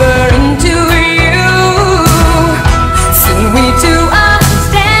deeper into you. Soon we two are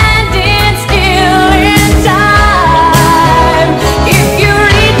standing still in time. If you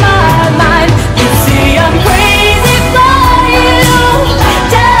read my mind, you see I'm crazy for you.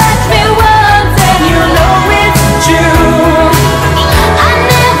 Touch me once and you know it's true. I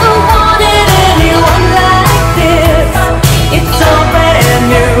never wanted anyone like this. It's all brand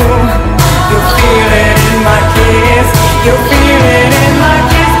new. You feel it in my kiss. You feel it in my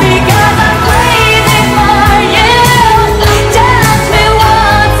kiss.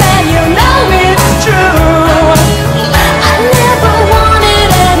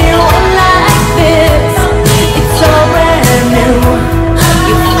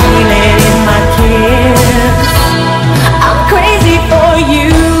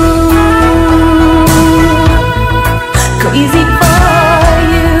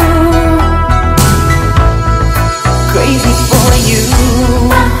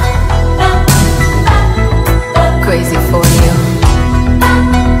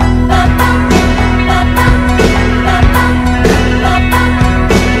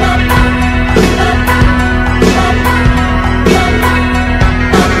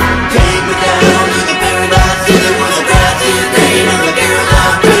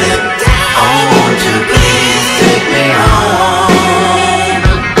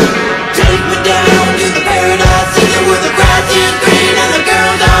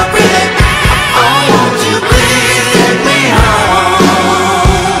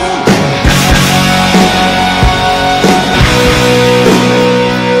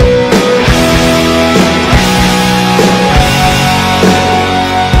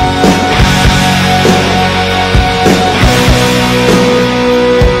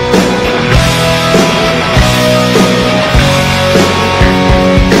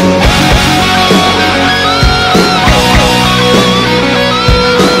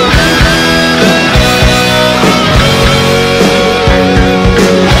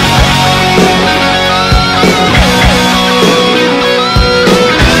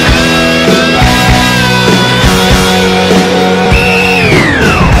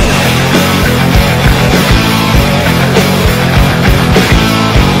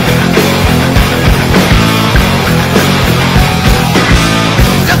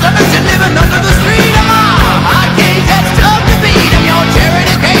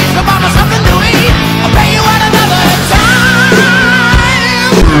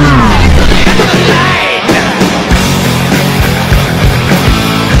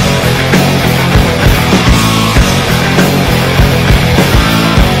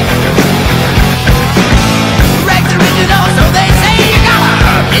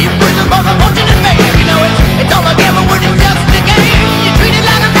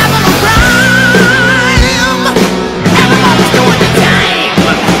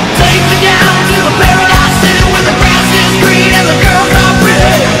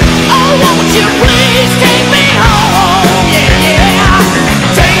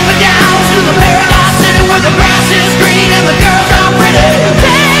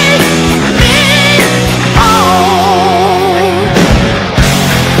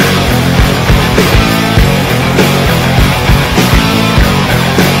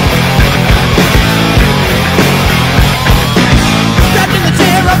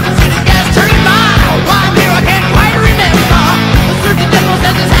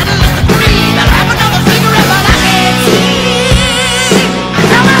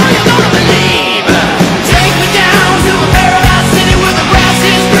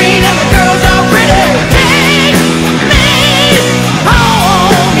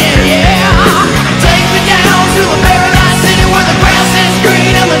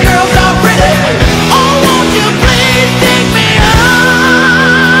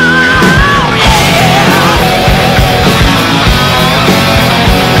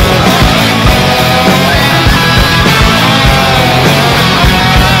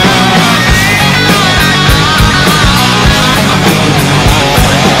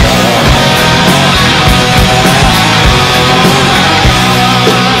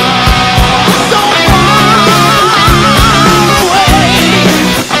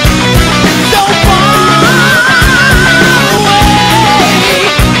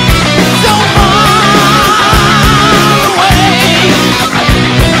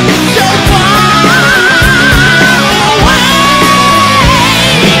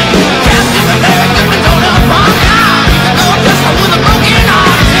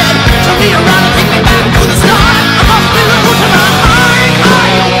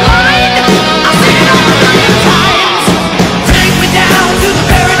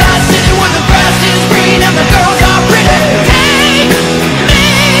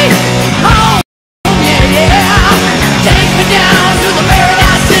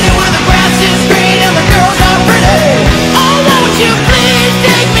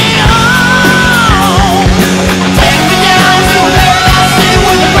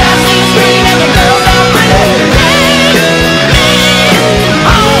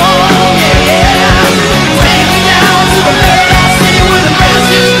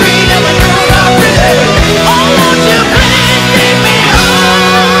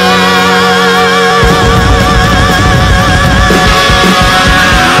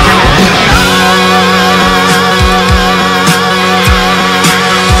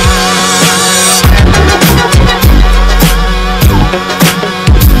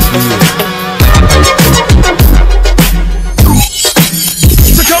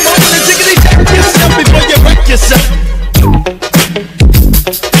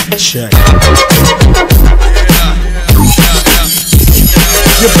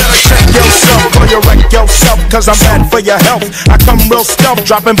 You better check yourself or you wreck yourself, cause I'm bad for your health. I come real stealth,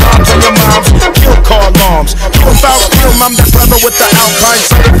 dropping bombs on your moms, kill car alarms. You about kill, I'm that brother with the Alpine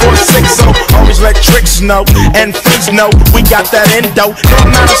 7460. Always let tricks know and freaks know we got that endo. No, I'm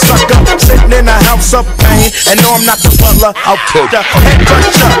not a sucker, sitting in a house of pain. And no, I'm not the butler, I'll kill ya, headbutt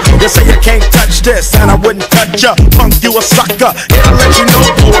ya. You say you can't touch this, and I wouldn't touch ya. Punk, you a sucker, it'll let you know,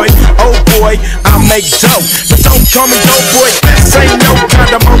 boy. Oh boy, I make dough, but don't call me dope boy. This ain't no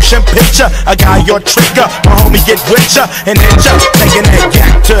kind of motion picture. I got your trigger, my homie get with ya and hit ya, taking that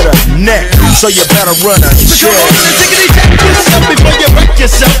yak to the neck. So you better run a check. So come on and tickety check yourself before you wreck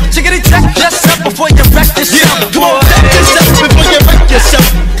yourself. Tickety check yourself before you wreck yourself. Yeah, come on, check yourself before you wreck yourself.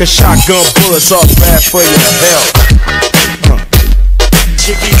 Cause shotgun bullets are bad for your health.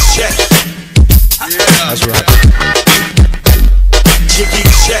 Chicky check. Yeah, that's right. Chicky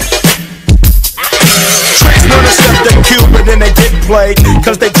check. Tricks wanna step the cube, but then they get played.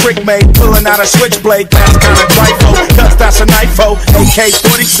 Cause they trick made, pulling out a switchblade. That's kinda trifle, cause that's a knifo.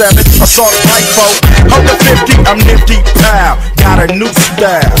 AK-47, assault rifle. Hold the 50, I'm nifty, pow. Got a new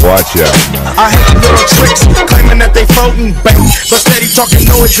style. Watch out. I hate little tricks, claiming that they floating bank, but steady talking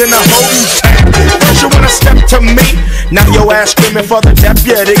noise in a holding tank. First you wanna step to me, now your ass screaming for the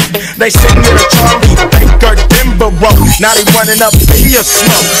deputy. They sing you to Charlie Baker Denborough. Now they running up in your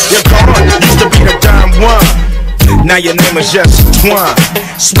smoke. You're gone, used to be the dime one. Now your name is just Twine.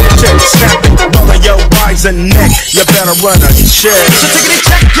 Switch it, snap it, roll your eyes and neck. You better run a check. So tickety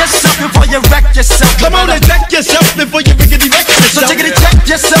check yourself before you wreck yourself. Come on and check yourself before you rickety wreck yourself. So tickety check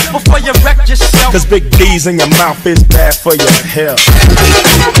yourself before you wreck yourself. Cause big D's in your mouth is bad for your health.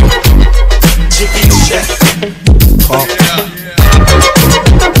 Chicky check.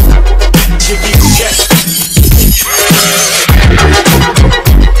 Chicky check.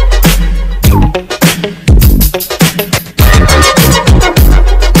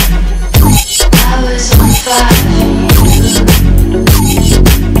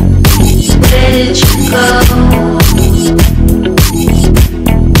 Where did you go?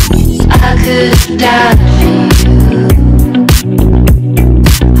 I could have died for you.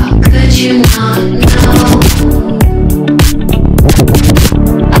 How could you not know?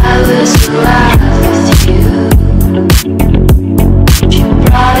 I was alive with you. You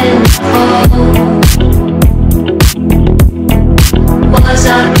brought in the cold. Was I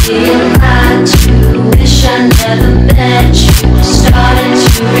being lied to? Wish I never met you. Starting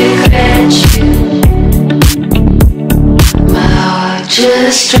to regret you. My heart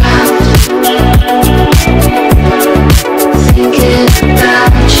just dropped, thinking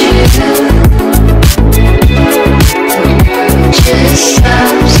about you. Just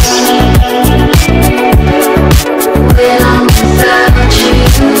stops when I'm without you.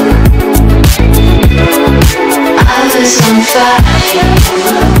 I was on fire.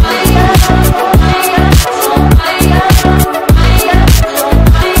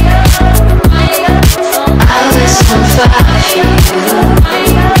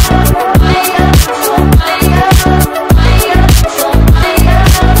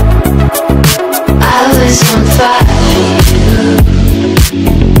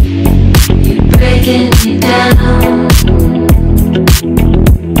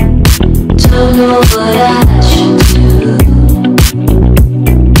 Don't know what I should do.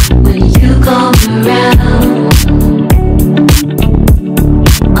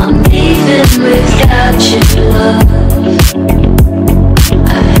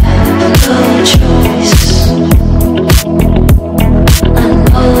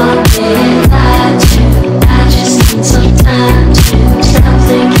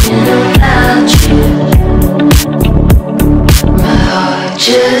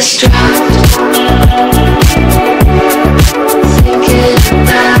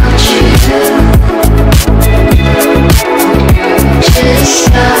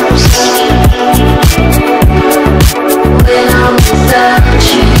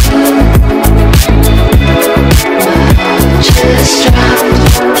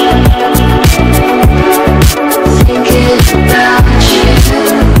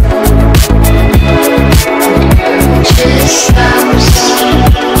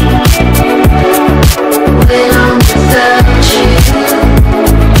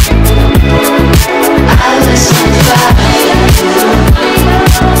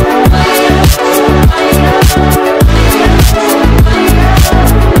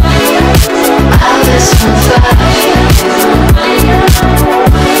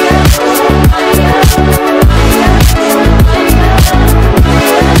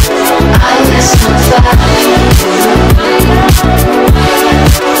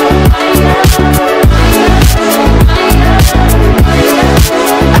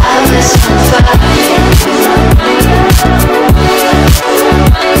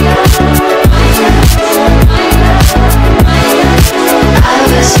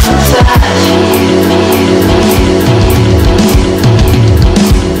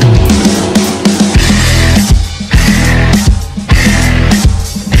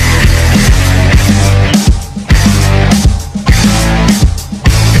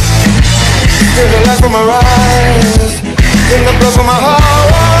 from my eyes, in the blood from my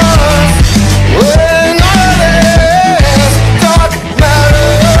heart. When all this dark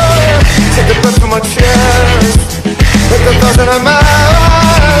matter, take the breath from my chest, let the thoughts in my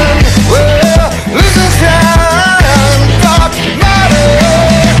mind. Well, listen, time, dark matter.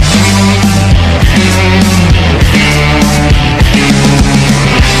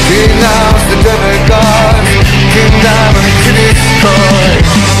 Denounce the demigods, King Diamond to destroy.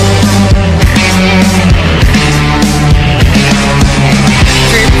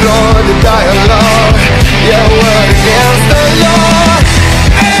 Deplore the dialogue, your word against the law.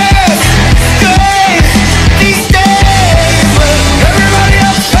 Escape these days when everybody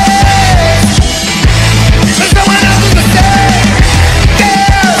else pays. There's no one else's mistake.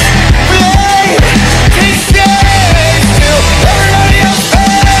 Yes, blame these days till everybody else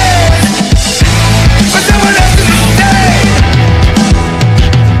pays. But someone else's mistake.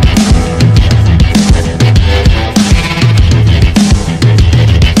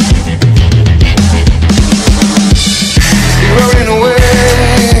 Rolling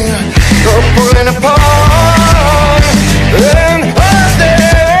away, go pulling apart, and all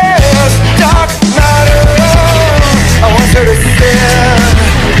this dark matter, I want you to stand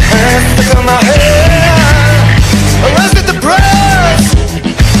and stick on my head, arrested the press,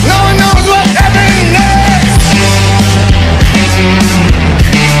 no one knows what happened next.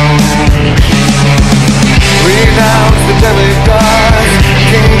 Renounce the demigods,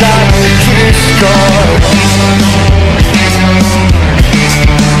 King Diamond to destroy.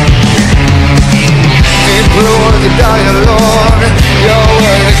 Deplore the dialogue, your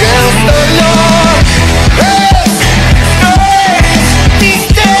word against the law. Escape these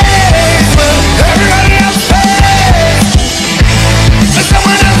days when everybody else pays. There's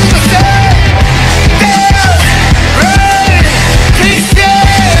someone else's mistake. Desperate these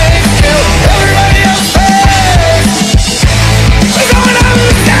days till everybody else pays. There's someone else's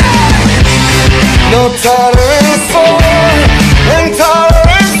mistake. No tolerance for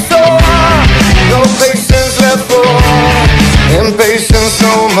intolerance, so no patience left for impatience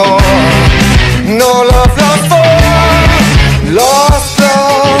no more. No love lost for lost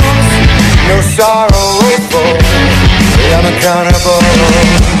loves. No sorrow wait for the unaccountable.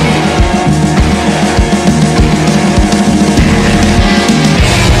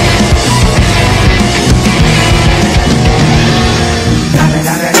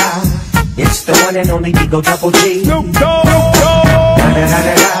 It's the one and only Digo Double G. Snoop Dogg.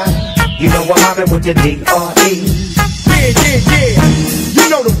 You know I'm mobbing with the D.R.E. Yeah. You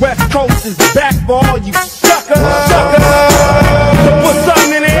know the West Coast is back for all you suckers. So put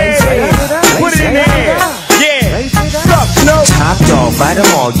something in there. Put it in there. Yeah. Suck, no. Top dog, bite them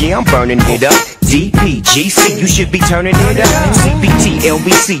all, yeah, I'm burning it up. DPGC, you should be turning it up. CBT,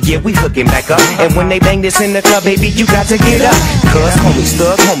 LBC, yeah, we hooking back up. And when they bang this in the club, baby, you got to get up. Cuz homies,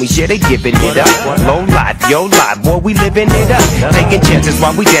 thug homies, yeah, they giving it up. Low life, yo life, boy, we living it up. Taking chances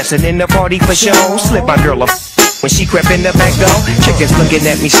while we dancing in the party for show. Slip my girl up when she crept in the back door. Chickens looking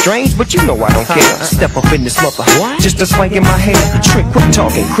at me strange, but you know I don't care. Step up in this mother, just a swank in my hair. Trick, quick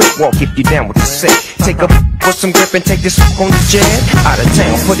talking, quick walk if you down with the set. Take a with some grip and take this on the jet. Out of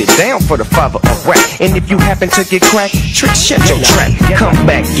town, put it down for the father of rap. And if you happen to get cracked, trick, shut your trap. Come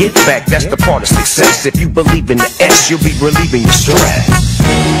back, get back, that's the part of success. If you believe in the S, you'll be relieving your stress.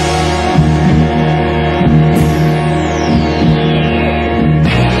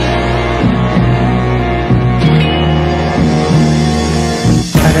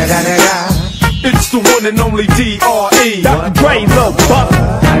 It's the one and only D.R.E. Dr. Dre, Lil Buck.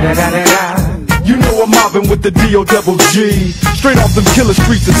 You know I'm mobbing with the D.O.double-G. Straight off them killer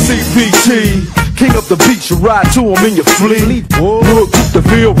streets of CPT. King up the beach, you ride to him in your fleet. Look, the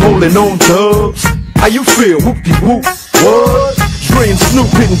field rolling on dubs. How you feel? Whoop-de-whoop. What? Dre and Snoop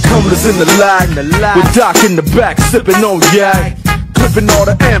hitting cumblers in the lag. With Doc in the back, sipping on yak. Clipping all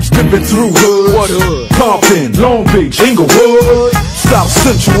the amps, dipping through hoods. Compton, Long Beach, Inglewood. South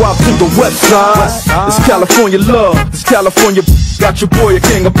Central out to the west side. It's California love, it's California. Got your boy a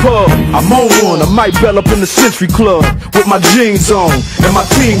king of pub. I'm on one, I might bell up in the Century Club with my jeans on and my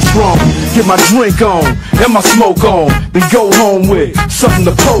team strong. Get my drink on and my smoke on, then go home with something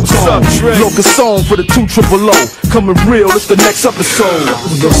to poke on. Local song for the 200. Coming real, it's the next episode.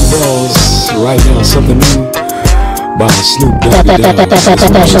 Those balls right now, something new by Snoop Dogg.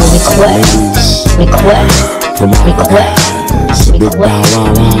 Special request from all the guys. A big bow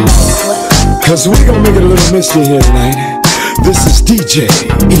wow wow. Cause we gonna make it a little mystery here tonight. This is DJ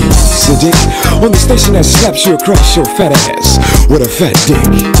E. Sadiq on the station that slaps you across your fat ass with a fat dick.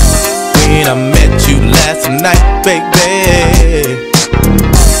 When I met you last night, baby,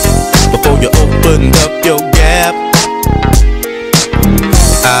 before you opened up your gap.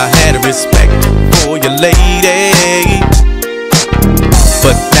 I had respect for your lady,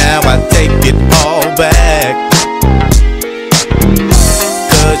 but now I take it all back.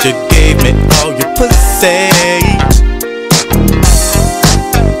 Cause you gave me all your pussy,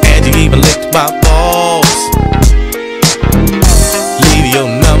 and you even licked my balls. Leave your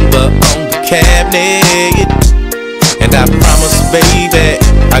number on the cabinet, and I promise, baby,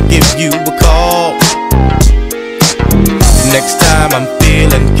 I'll give you a call. Next time I'm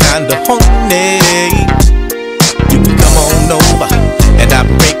feeling kinda horny, you can come on over and I'll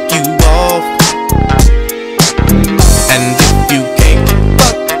break you off. And if you can't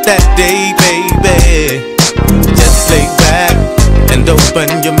fuck that day, baby, just lay back and open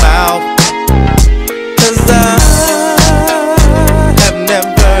your mouth. Cause I have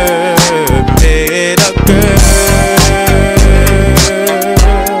never met a girl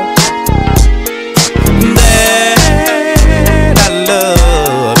that I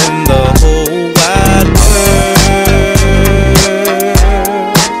love in the whole wide world.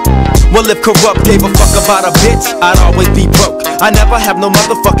 Well, if corrupt gave a fuck about a bitch, I'd always be broke. I never have no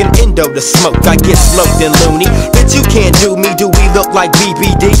motherfucking endo to smoke. I get sloped and loony. Bitch, you can't do me. Do we look like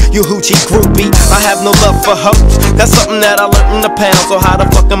BBD? You hoochie groupie. I have no love for hoes. That's something that I learned in the pound. So how the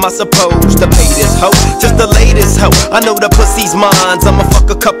fuck am I supposed to pay this hoe? Just the latest hoe. I know the pussy's mine. I'ma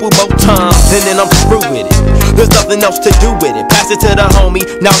fuck a couple more times and then I'm through with it. There's nothing else to do with it. Pass it to the homie,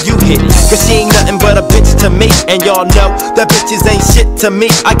 now you hit it. Cause she ain't nothing but a bitch to me. And y'all know that bitches ain't shit to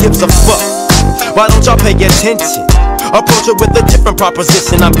me. I gives a fuck. Why don't y'all pay attention? Approach her with a different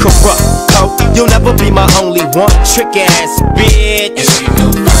proposition. I'm corrupt, ho. You'll never be my only one. Trick ass bitch. It ain't no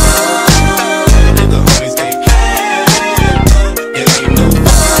fun if the homies can't have none. It ain't no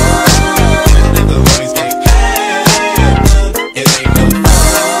fun if the homies can't have none. It ain't no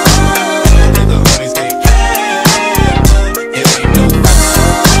fun if the homies can't have none. It ain't no fun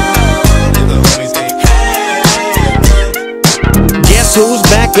if the homies can't have none. Guess who's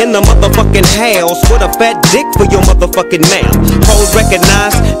back in the motherfucking house with a fat dick for your motherfucking mouth? Hoes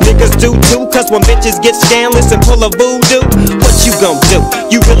recognize, niggas do too. Cause when bitches get scandalous and pull a voodoo, what you gon' do?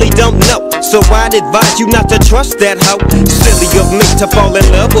 You really don't know. So I'd advise you not to trust that hoe. Silly of me to fall in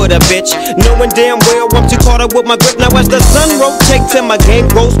love with a bitch, knowing damn well I'm too caught up with my grip. Now as the sun rotates and my game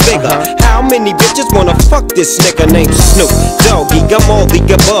grows bigger, how many bitches wanna fuck this nigga named Snoop Doggy? I'm all the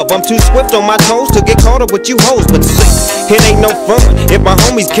above. I'm too swift on my toes to get caught up with you hoes. But see, it ain't no fun if my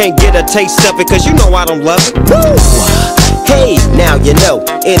homies can't get a taste of it. Cause you know I don't love it. Woo! Hey, now you know.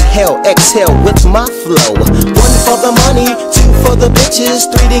 Inhale, exhale with my flow. 1 for the money, 2 for the bitches,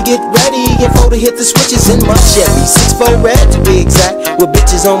 3 to get ready, and 4 to hit the switches in my Chevy. 6 for red to be exact, with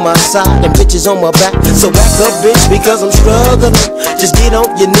bitches on my side and bitches on my back. So back up, bitch, because I'm struggling. Just get on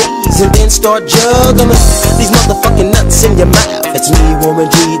your knees and then start juggling these motherfucking nuts in your mouth. It's me,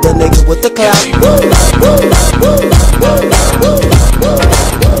 Warren G, the nigga with the clout.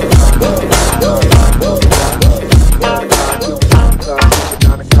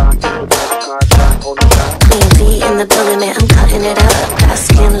 The building, man, I'm cutting it up. Got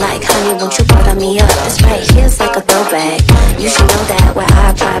skin like honey, won't you butter me up? This right here's like a throwback. You should know that where I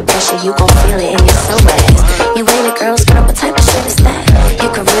apply pressure, you gon' feel it in your soul ass. You ain't a girl scout, what type of shit is that? You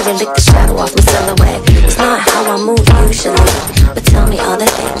could really lick the shadow off my silhouette. It's not how I move usually, but tell me all the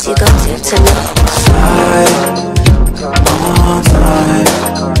things you gon' do to me. All time,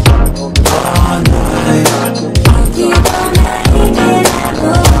 all night. You don't make it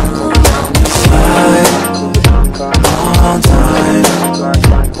happen. All time,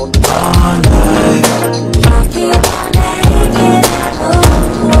 all night.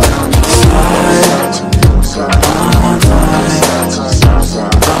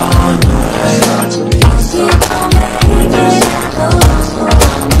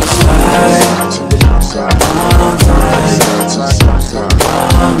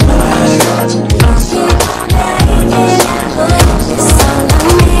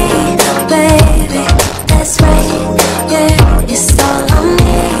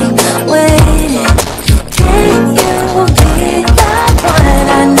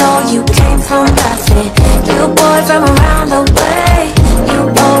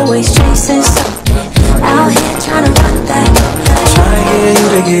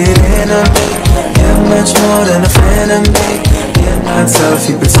 If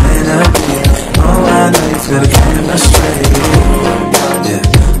you pretend I'm here, oh I know you feel the chemistry. Yeah,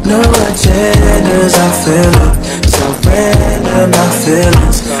 no agendas, I feel it. So random my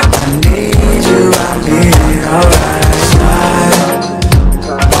feelings. I need you, I need it, alright.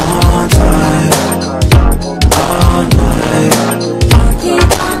 On time, all night.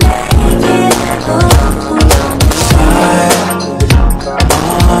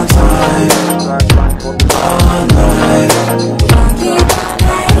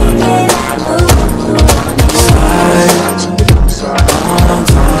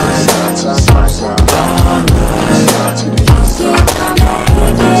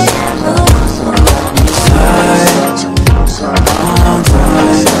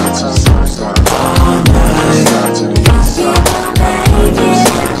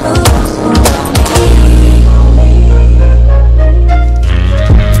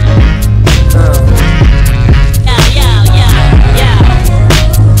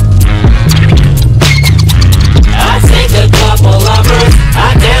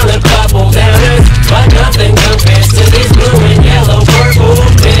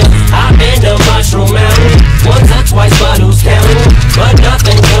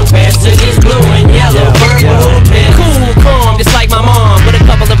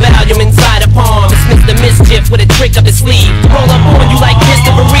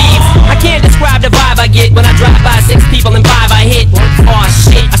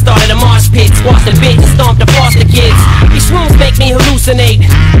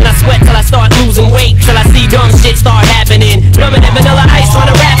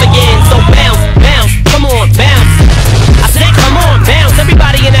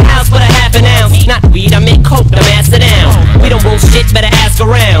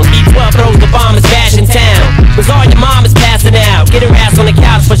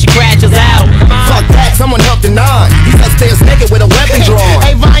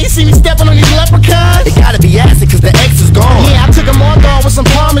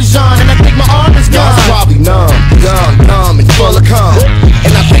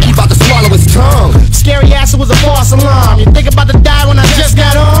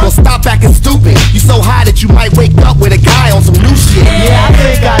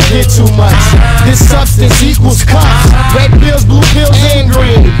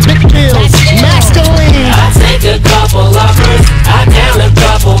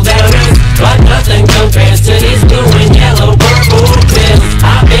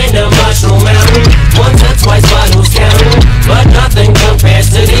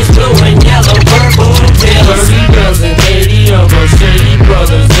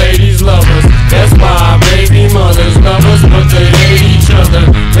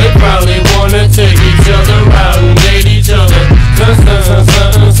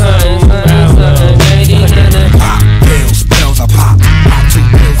 Pop pills, pills I pop. Pop 2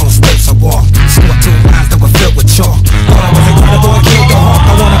 pills on space I walk. Score 2 lines that were filled with chalk. Thought I was incredible, I killed the hawk.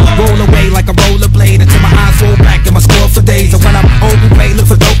 I wanna roll away like a rollerblade until my eyes roll back and my score for days. And when I'm overweight, look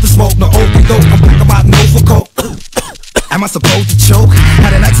for dope to smoke. No open dope, I'm back about no for coke. Am I supposed to choke?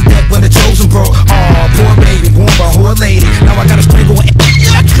 Had an accident when the chosen broke. Aw, poor baby, born by a whore lady. Now I gotta strangle and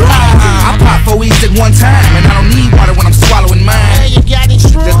I pop 4 E's at one time, and I don't need water when I'm swallowing mine.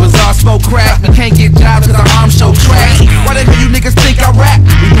 This bizarre smoke crack, we can't get jobs cause our arms show trash. Why the hell you niggas think I rap?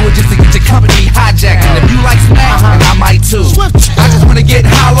 We do it just to get your company hijacked. And if you like smack, then I might too. I just wanna get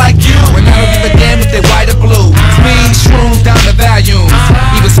high like you, and I don't give a damn if they white or blue. Speed, shrooms down the volumes,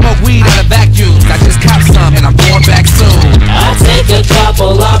 even smoke weed out of vacuums. I just cop some and I'm going back soon. I take a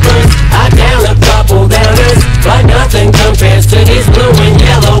couple uppers, I down a couple downers, but nothing compares to these blue and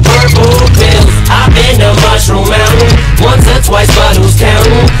yellow purple pills. I've been to Mushroom Mountain once or twice, but who's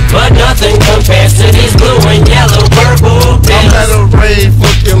counting? But nothing compares to these blue and yellow purple pills. I'm at a rave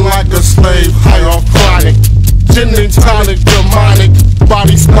looking like a slave, high on chronic, gin and tonic, demonic,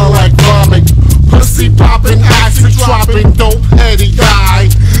 body smell like vomit, pussy popping, acid dropping, dope heady guy,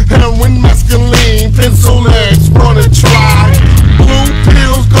 heroin, mescaline, pencil legs, wanna try, blue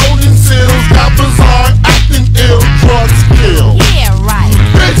pills, golden seals, got bizarre, acting ill, drugs kill. Yeah, right.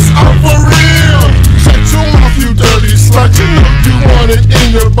 Bitch, I'm for real. Shut your mouth, you dirty slut. You know you want it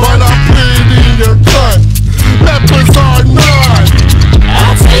in your butt, I put it in your gut. That bizarre none.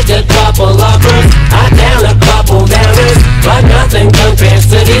 I take a couple uppers, I down a couple downers, but nothing compares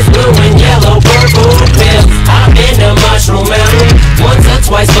to these blue and yellow purple pills. I've been to Mushroom Mountain once or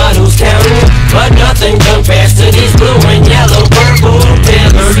twice, but who's counting? But nothing compares to these blue and yellow purple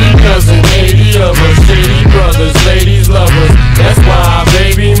pills. 30 cousins, 80 of us, shady brothers, ladies lovers. That's why our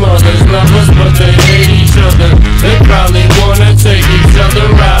baby mothers love us, but they hate each other. They probably wanna take each other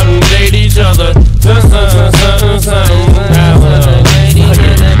out and date each other.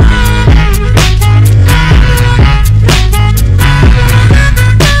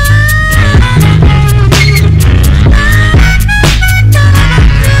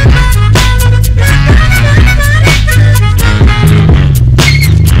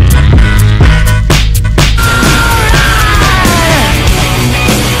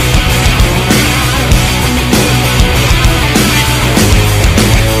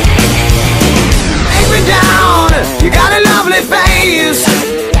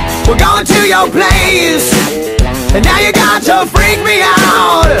 We're going to your place, and now you got to freak me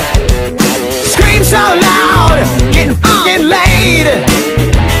out. Scream so loud, getting fucking laid.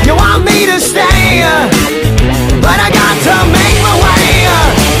 You want me to stay, but I got to make my way.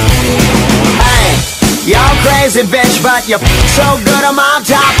 Hey, you're crazy bitch, but you're so good I'm on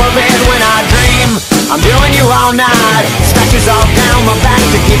top of it. When I dream, I'm doing you all night. Scratches all down my back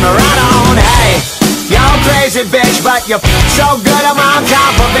to keep me right on. Hey, you're crazy bitch, but you're so good I'm on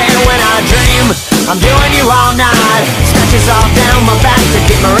top of it. When I dream, I'm doing you all night. Scratches all down my back to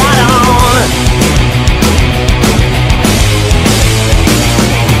keep me right on.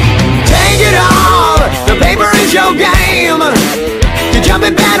 Take it all, the paper is your game. You jump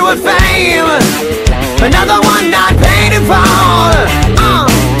in bed with fame, another one not paid in full.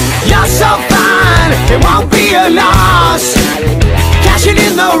 You're so fine, it won't be a loss. Cashing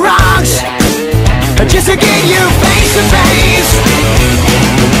in the rocks just to get you face to face.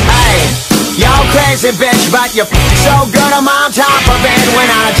 Hey, you're crazy bitch, but you're so good I'm on top of it. When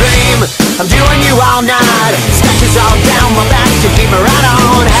I dream, I'm doing you all night. Scratches all down my back to keep me right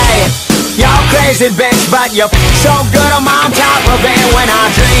on. Hey, you're crazy bitch, but you're so good I'm on top of it. When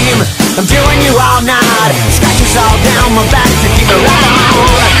I dream, I'm doing you all night. Scratches all down my back to keep me right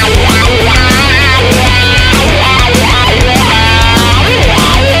on.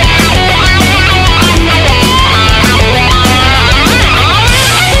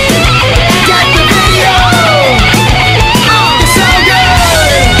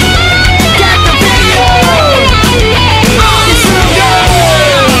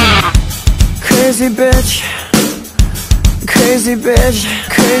 Crazy bitch, crazy bitch,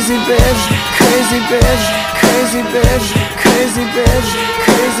 crazy bitch, crazy bitch, crazy bitch, crazy bitch,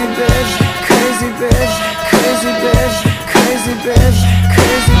 crazy bitch, crazy bitch, crazy bitch, crazy bitch, crazy bitch,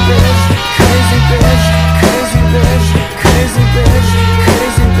 crazy bitch, crazy bitch, crazy bitch, crazy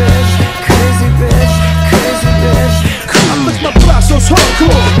bitch, crazy bitch, crazy bitch. I'm with my Paso's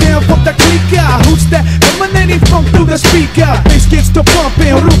hardcore, down from the clica. Who's that emanating from through the speaker? Bass gets to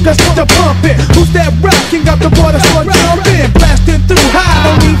pumping, Rukas get to pumping. Who's that rocking up the water, start jumping? Blasting through high,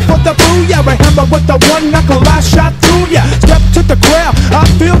 no need for the booyah. I hammer with the one knuckle, I shot through ya. Step to the crowd, I'm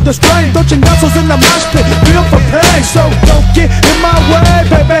feel the strain. Don't chingazos in the mosh pit, feel for pain. So don't get in my way,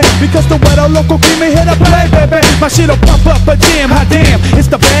 baby, because the weather local keep me here to play, baby. My shit'll pump up a jam, hot damn, it's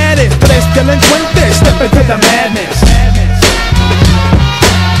the baddest. Tres delincuentes, step into the madness.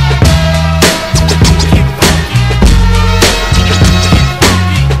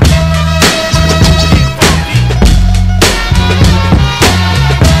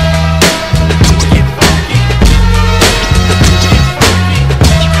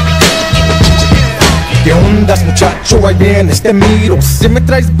 ¿Qué ondas, muchacho? Ahí vienes, te miro. Si me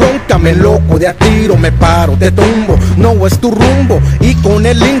traes bronca, me loco de a tiro. Me paro, te tumbo, no es tu rumbo. Y con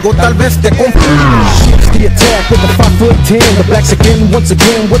el lingo tal vez te confundo. Shifts the attack with the 5'10". The blacks again, once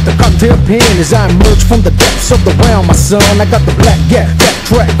again with the cocktail pen. As I emerge from the depths of the realm, my son, I got the black, yeah,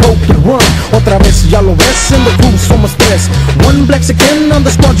 backtrack, hope and run. Otra vez, ya lo ves, in the crew somos tres. One blacks again on the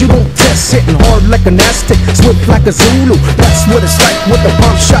squad, you don't test. Hitting hard like an Aztec, swift like a Zulu. That's what it's like with the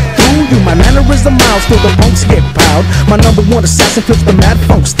pump shot through you. My mannerism miles till the punks get piled. My number one assassin flips the mad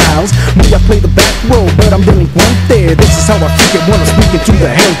funk styles. Me, I play the back row, but I'm delinquent there. This is how I freak it when I'm speaking to the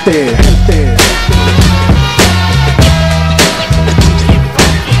gente.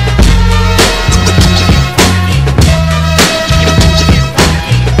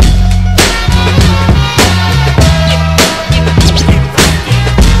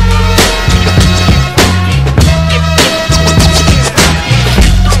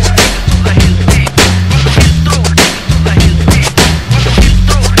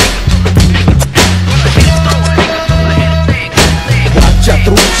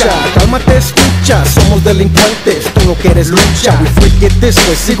 Cálmate, escucha, somos delincuentes, tú no quieres lucha. We freak it this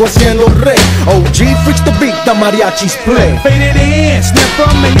way, sigo siendo rey. OG freaks the beat, the mariachis play. Faded in, snap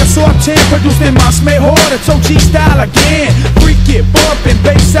from el sorteo, producen más mejor, it's OG style again. Freak it, bumping,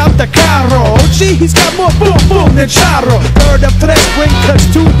 bass out the carro. OG, he's got more boom boom than charro. Third of tres, bring cuts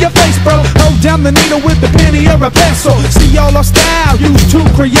to your face, bro. Hold down the needle with the penny or a pencil. See all our style used to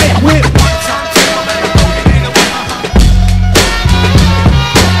create with one time.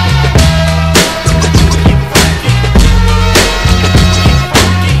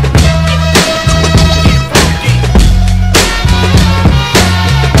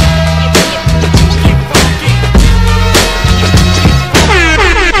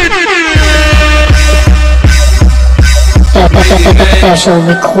 Special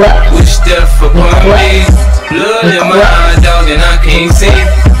request. Wish death upon me. Blood in my eye, dog, and I can't see.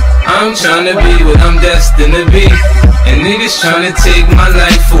 I'm tryna be what I'm destined to be, and niggas tryna take my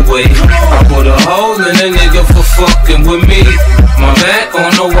life away. I put a hole in a nigga for fucking with me. My back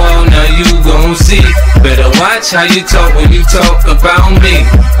on the wall, now you gon' see. Better watch how you talk when you talk about me,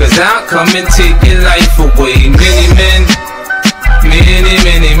 cause I'll come and take your life away. Many men,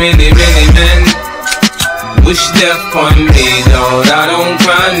 many men wish death on me, Lord. I don't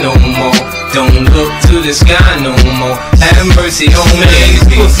cry no more, don't look to the sky no more. Have mercy on me.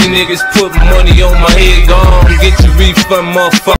 Pussy niggas put money on my head, gone. Get your refund, motherfucker.